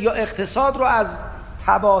بسازه یا اقتصاد رو از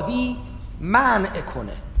تباهی منع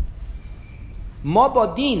کنه؟ ما با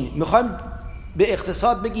دین میخوایم به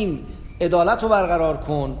اقتصاد بگیم عدالت رو برقرار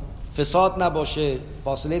کن، فساد نباشه،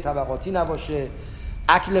 فاصله طبقاتی نباشه،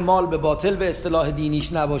 اکل مال به باطل به اصطلاح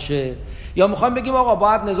دینیش نباشه، یا میخوایم بگیم آقا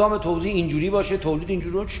باید نظام توزیع اینجوری باشه، تولید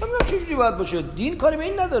اینجوری باشه؟ چجوری باید باشه؟ دین کاری به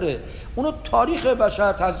این نداره. اونو تاریخ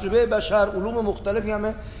بشر، تجربه بشر، علوم مختلفی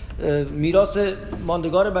همه میراث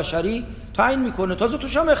ماندگار بشری تعیین میکنه. تازه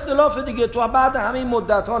توش هم اختلاف دیگه، تو بعد همه این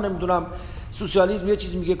مدت ها نمیدونم سوسیالیسم یه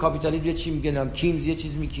چیز میگه، کاپیتالیسم یه چیز میگه، کینز یه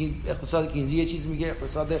چیز میگه، اقتصاد کینزی یه چیز میگه،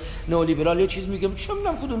 اقتصاد نئولیبرال یه چیز میگه. چه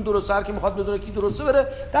میدونم کدوم درسته، هر کی میخواد بدونه کی درسته بره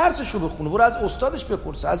درسشو بخونه، برو از استادش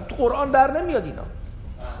بپرسه. از تو قرآن در نمیاد اینا.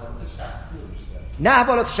 نه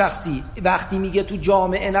احوالات شخصی. وقتی میگه تو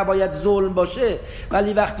جامعه نباید ظلم باشه،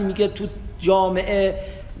 ولی وقتی میگه تو جامعه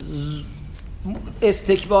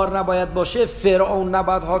استکبار نباید باشه، فرعون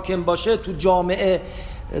نباید حاکم باشه، تو جامعه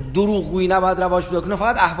دروغگویی نباید رواج پیدا کنه،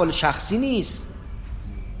 فقط احوال شخصی نیست.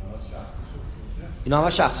 اینا همه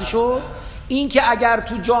شخصی شد. این که اگر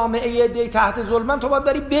تو جامعه دی تحت ظلمن تو باید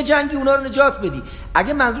بری بجنگی اونا رو نجات بدی.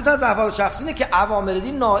 اگه منظورت از احوال شخصی نه که اوامر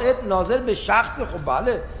دین ناظر به شخص، خب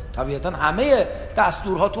بله طبیعتا همه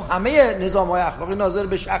دستورها تو همه نظام‌های اخلاقی ناظر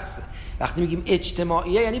به شخصه. وقتی میگیم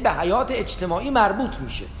اجتماعیه یعنی به حیات اجتماعی مربوط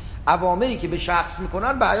میشه. اوامری که به شخص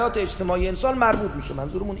میکنن به حیات اجتماعی انسان مربوط میشه.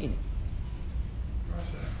 منظورمون اینه.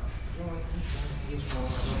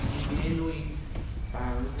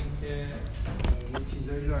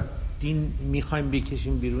 دین میخوایم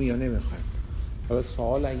بکشیم بیرون یا نمیخوایم؟ حالا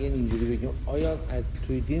سوال اگه اینجوری بگیم آیا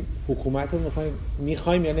توی دین حکومت رو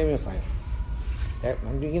میخوایم یا نمیخوایم؟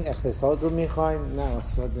 من بگین اقتصاد رو میخوایم، نه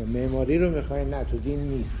اقتصاد معماری رو میخوایم، نه تو دین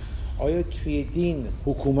نیست. آیا توی دین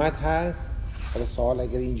حکومت هست؟ حالا سوال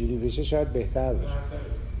اگر اینجوری بشه شاید بهتر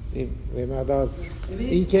بشه. به مدار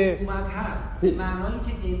این که حکومت هست به معنای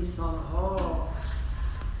که انسان ها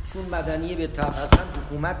چون مدنی به طبع هستن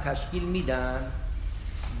حکومت تشکیل میدن.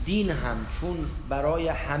 دین هم چون برای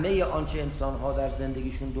همه آنچه انسان ها در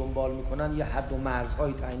زندگیشون دنبال میکنن یه حد و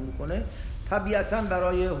مرزهایی تعیین میکنه، طبیعتاً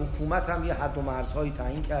برای حکومت هم یه حد و مرزهایی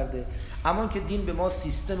تعیین کرده. اما که دین به ما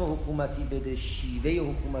سیستم حکومتی بده، شیوه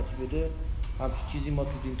حکومتی بده، همچین چیزی ما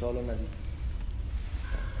تو دین تا حالا ندیدیم.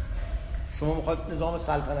 شما میخواید نظام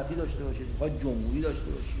سلطنتی داشته باشید، میخواید جمهوری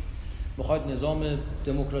داشته باشید، میخواید نظام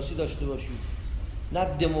دموکراسی داشته باشید. نه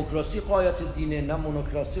دموکراسی قایت دینه، نه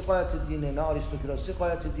مونوکراسی قایت دینه، نه آریستوکراسی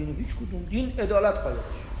قایت دینه، هیچ کدوم. دین عدالت قایتش،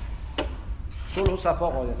 صلح و صفا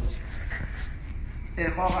قایتش،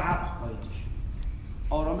 احقاق حق قایتش،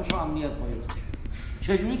 آرامش و امنیت قایتش.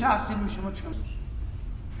 چجوری تحصیل میشه ما چه میشه؟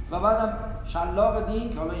 و بعدم شلاق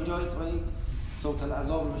دین که حالا اینجا این صوت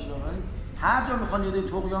العذاب بشه، هر جا میخوان یه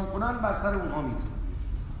طغیان کنن بر سر اونها میکنن.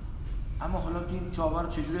 اما حالا دین چاور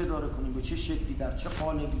چجوری اداره کنیم، به چه شکلی، در چه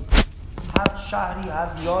قالبی؟ هر شهری، هر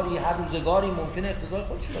دیاری، هر روزگاری ممکنه اقتضای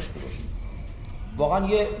خودش داشته باشه. واقعا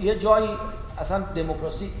یه جایی اصلا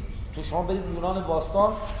دموکراسی، تو شما برید یونان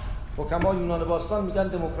باستان، حکما یونان باستان میگن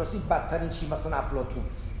دموکراسی بدترین چیز، مثلا افلاطون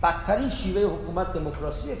بدترین شیوه حکومت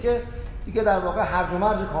دموکراسیه که دیگه در واقع هرج و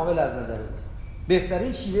مرج کامل از نظر میاد.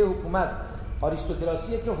 بهترین شیوه حکومت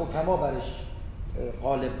آریستوکراسیه که حکما برش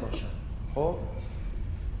غالب باشن. خب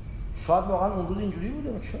شاید واقعا اون روز اینجوری بوده،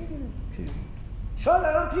 چه میدونیم چجوری. شاید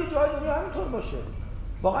الان توی جای دنیا همینطور باشه.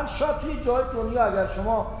 واقعا شاید توی جای دنیا اگر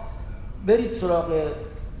شما برید سراغ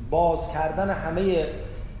باز کردن همه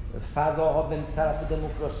فضاها به طرف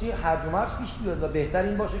دموکراسی، هرج و مرج پیش بیاد و بهتر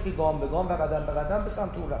این باشه که گام به گام و قدم به قدم به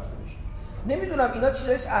سمت اون رفته بشه. نمیدونم اینا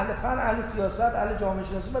چیزایست اهل فن، اهل سیاست، اهل جامعه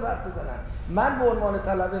شناسی به حرف بزنن. من به عنوان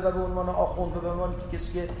طلبه و به عنوان آخوند و به عنوان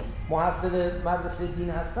کسی که محصل مدرسه دین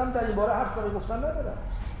هستم در این باره حرف برای گفتن ندارم.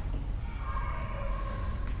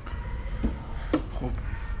 خب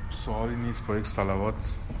سوالی نیست، با یک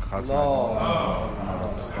صلوات ختم. الله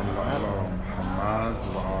صلی الله علی محمد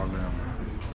و